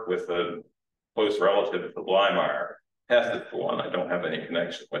worked with a close relative of the Blymeyer. That's the one I don't have any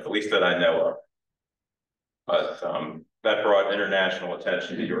connection with, at least that I know of. But that brought international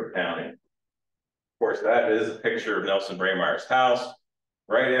attention to York County. Of course, that is a picture of Nelson Raymeyer's house.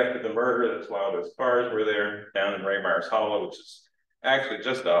 Right after the murder, that's why all those cars were there, down in Raymeyer's Hollow, which is actually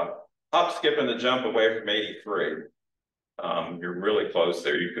just a hop, skip, and a jump away from 83. You're really close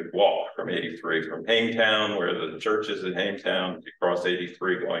there. You could walk from 83, from Hametown, where the church is in Hametown, you cross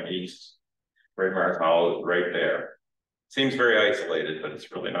 83 going east. Raymeyer's Hollow is right there. Seems very isolated, but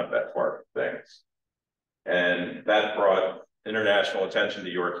it's really not that far from things. And that brought international attention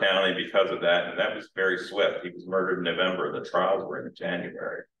to York County because of that, and that was very swift. He was murdered in November. The trials were in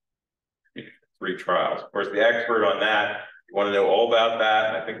January. 3 trials. Of course, the expert on that, you want to know all about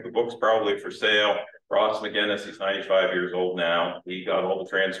that, I think the book's probably for sale. Ross McGinnis, he's 95 years old now. He got all the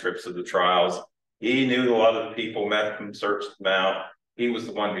transcripts of the trials. He knew a lot of the people, met them, searched them out. He was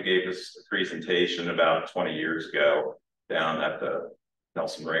the one who gave us a presentation about 20 years ago down at the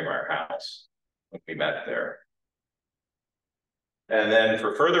Nelson Raymeyer house when we met there. And then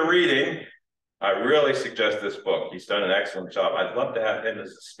for further reading, I really suggest this book. He's done an excellent job. I'd love to have him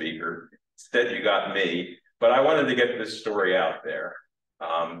as a speaker. Instead, you got me, but I wanted to get this story out there.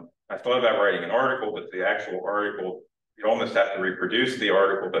 I thought about writing an article, but the actual article, you almost have to reproduce the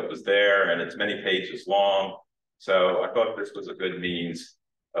article that was there, and it's many pages long. So I thought this was a good means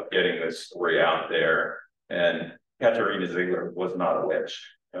of getting this story out there. And Katerina Ziegler was not a witch,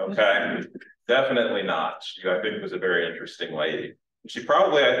 okay? Definitely not. She, I think, was a very interesting lady. She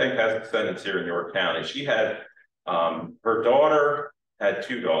probably, I think, has descendants here in York County. She had, her daughter had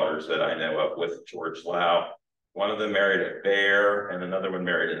 2 daughters that I know of with George Lau. One of them married a Bear, and another one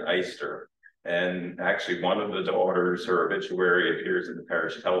married an Eyster. And actually, one of the daughters, her obituary appears in the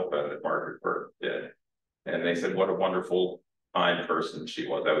parish telephone that Margaret Burke did. And they said, what a wonderful, kind person she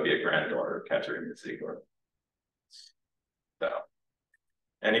was. That would be a granddaughter of Katerina Ziegler. So,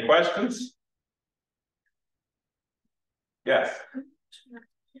 any questions? Yes.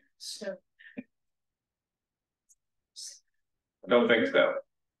 So, I don't think so.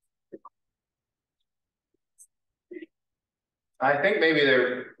 I think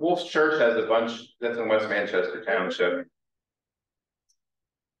maybe Wolf's Church has a bunch, that's in West Manchester Township.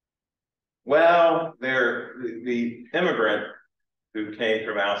 Well, the immigrant who came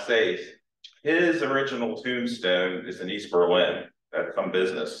from Alsace, his original tombstone is in East Berlin at some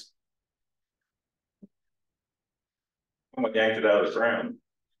business. Someone yanked it out of the ground.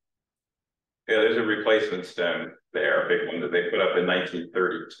 Yeah, there's a replacement stone there, a big one that they put up in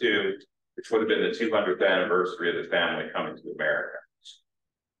 1932, which would have been the 200th anniversary of the family coming to America.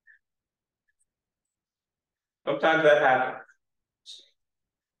 Sometimes that happens.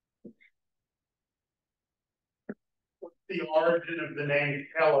 The origin of the name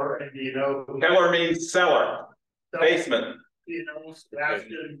Keller, and do you know? Keller means cellar, basement. Do you know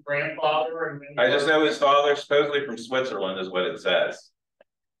Sebastian's grandfather? And I just know his father, supposedly from Switzerland, is what it says.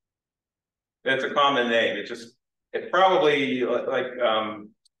 It's a common name. It probably like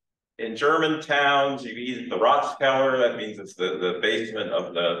in German towns, you use the Ratskeller. That means it's the basement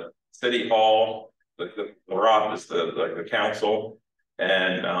of the city hall. The Rat is the council,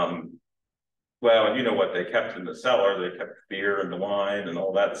 and well, you know what they kept in the cellar? They kept beer and the wine and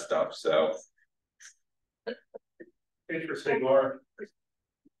all that stuff. So interesting, Laura.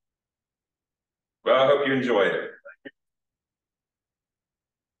 well, I hope you enjoyed it.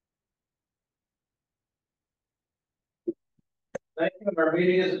 Thank you. Our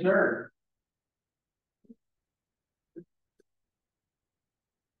meeting is adjourned.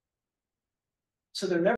 So they're never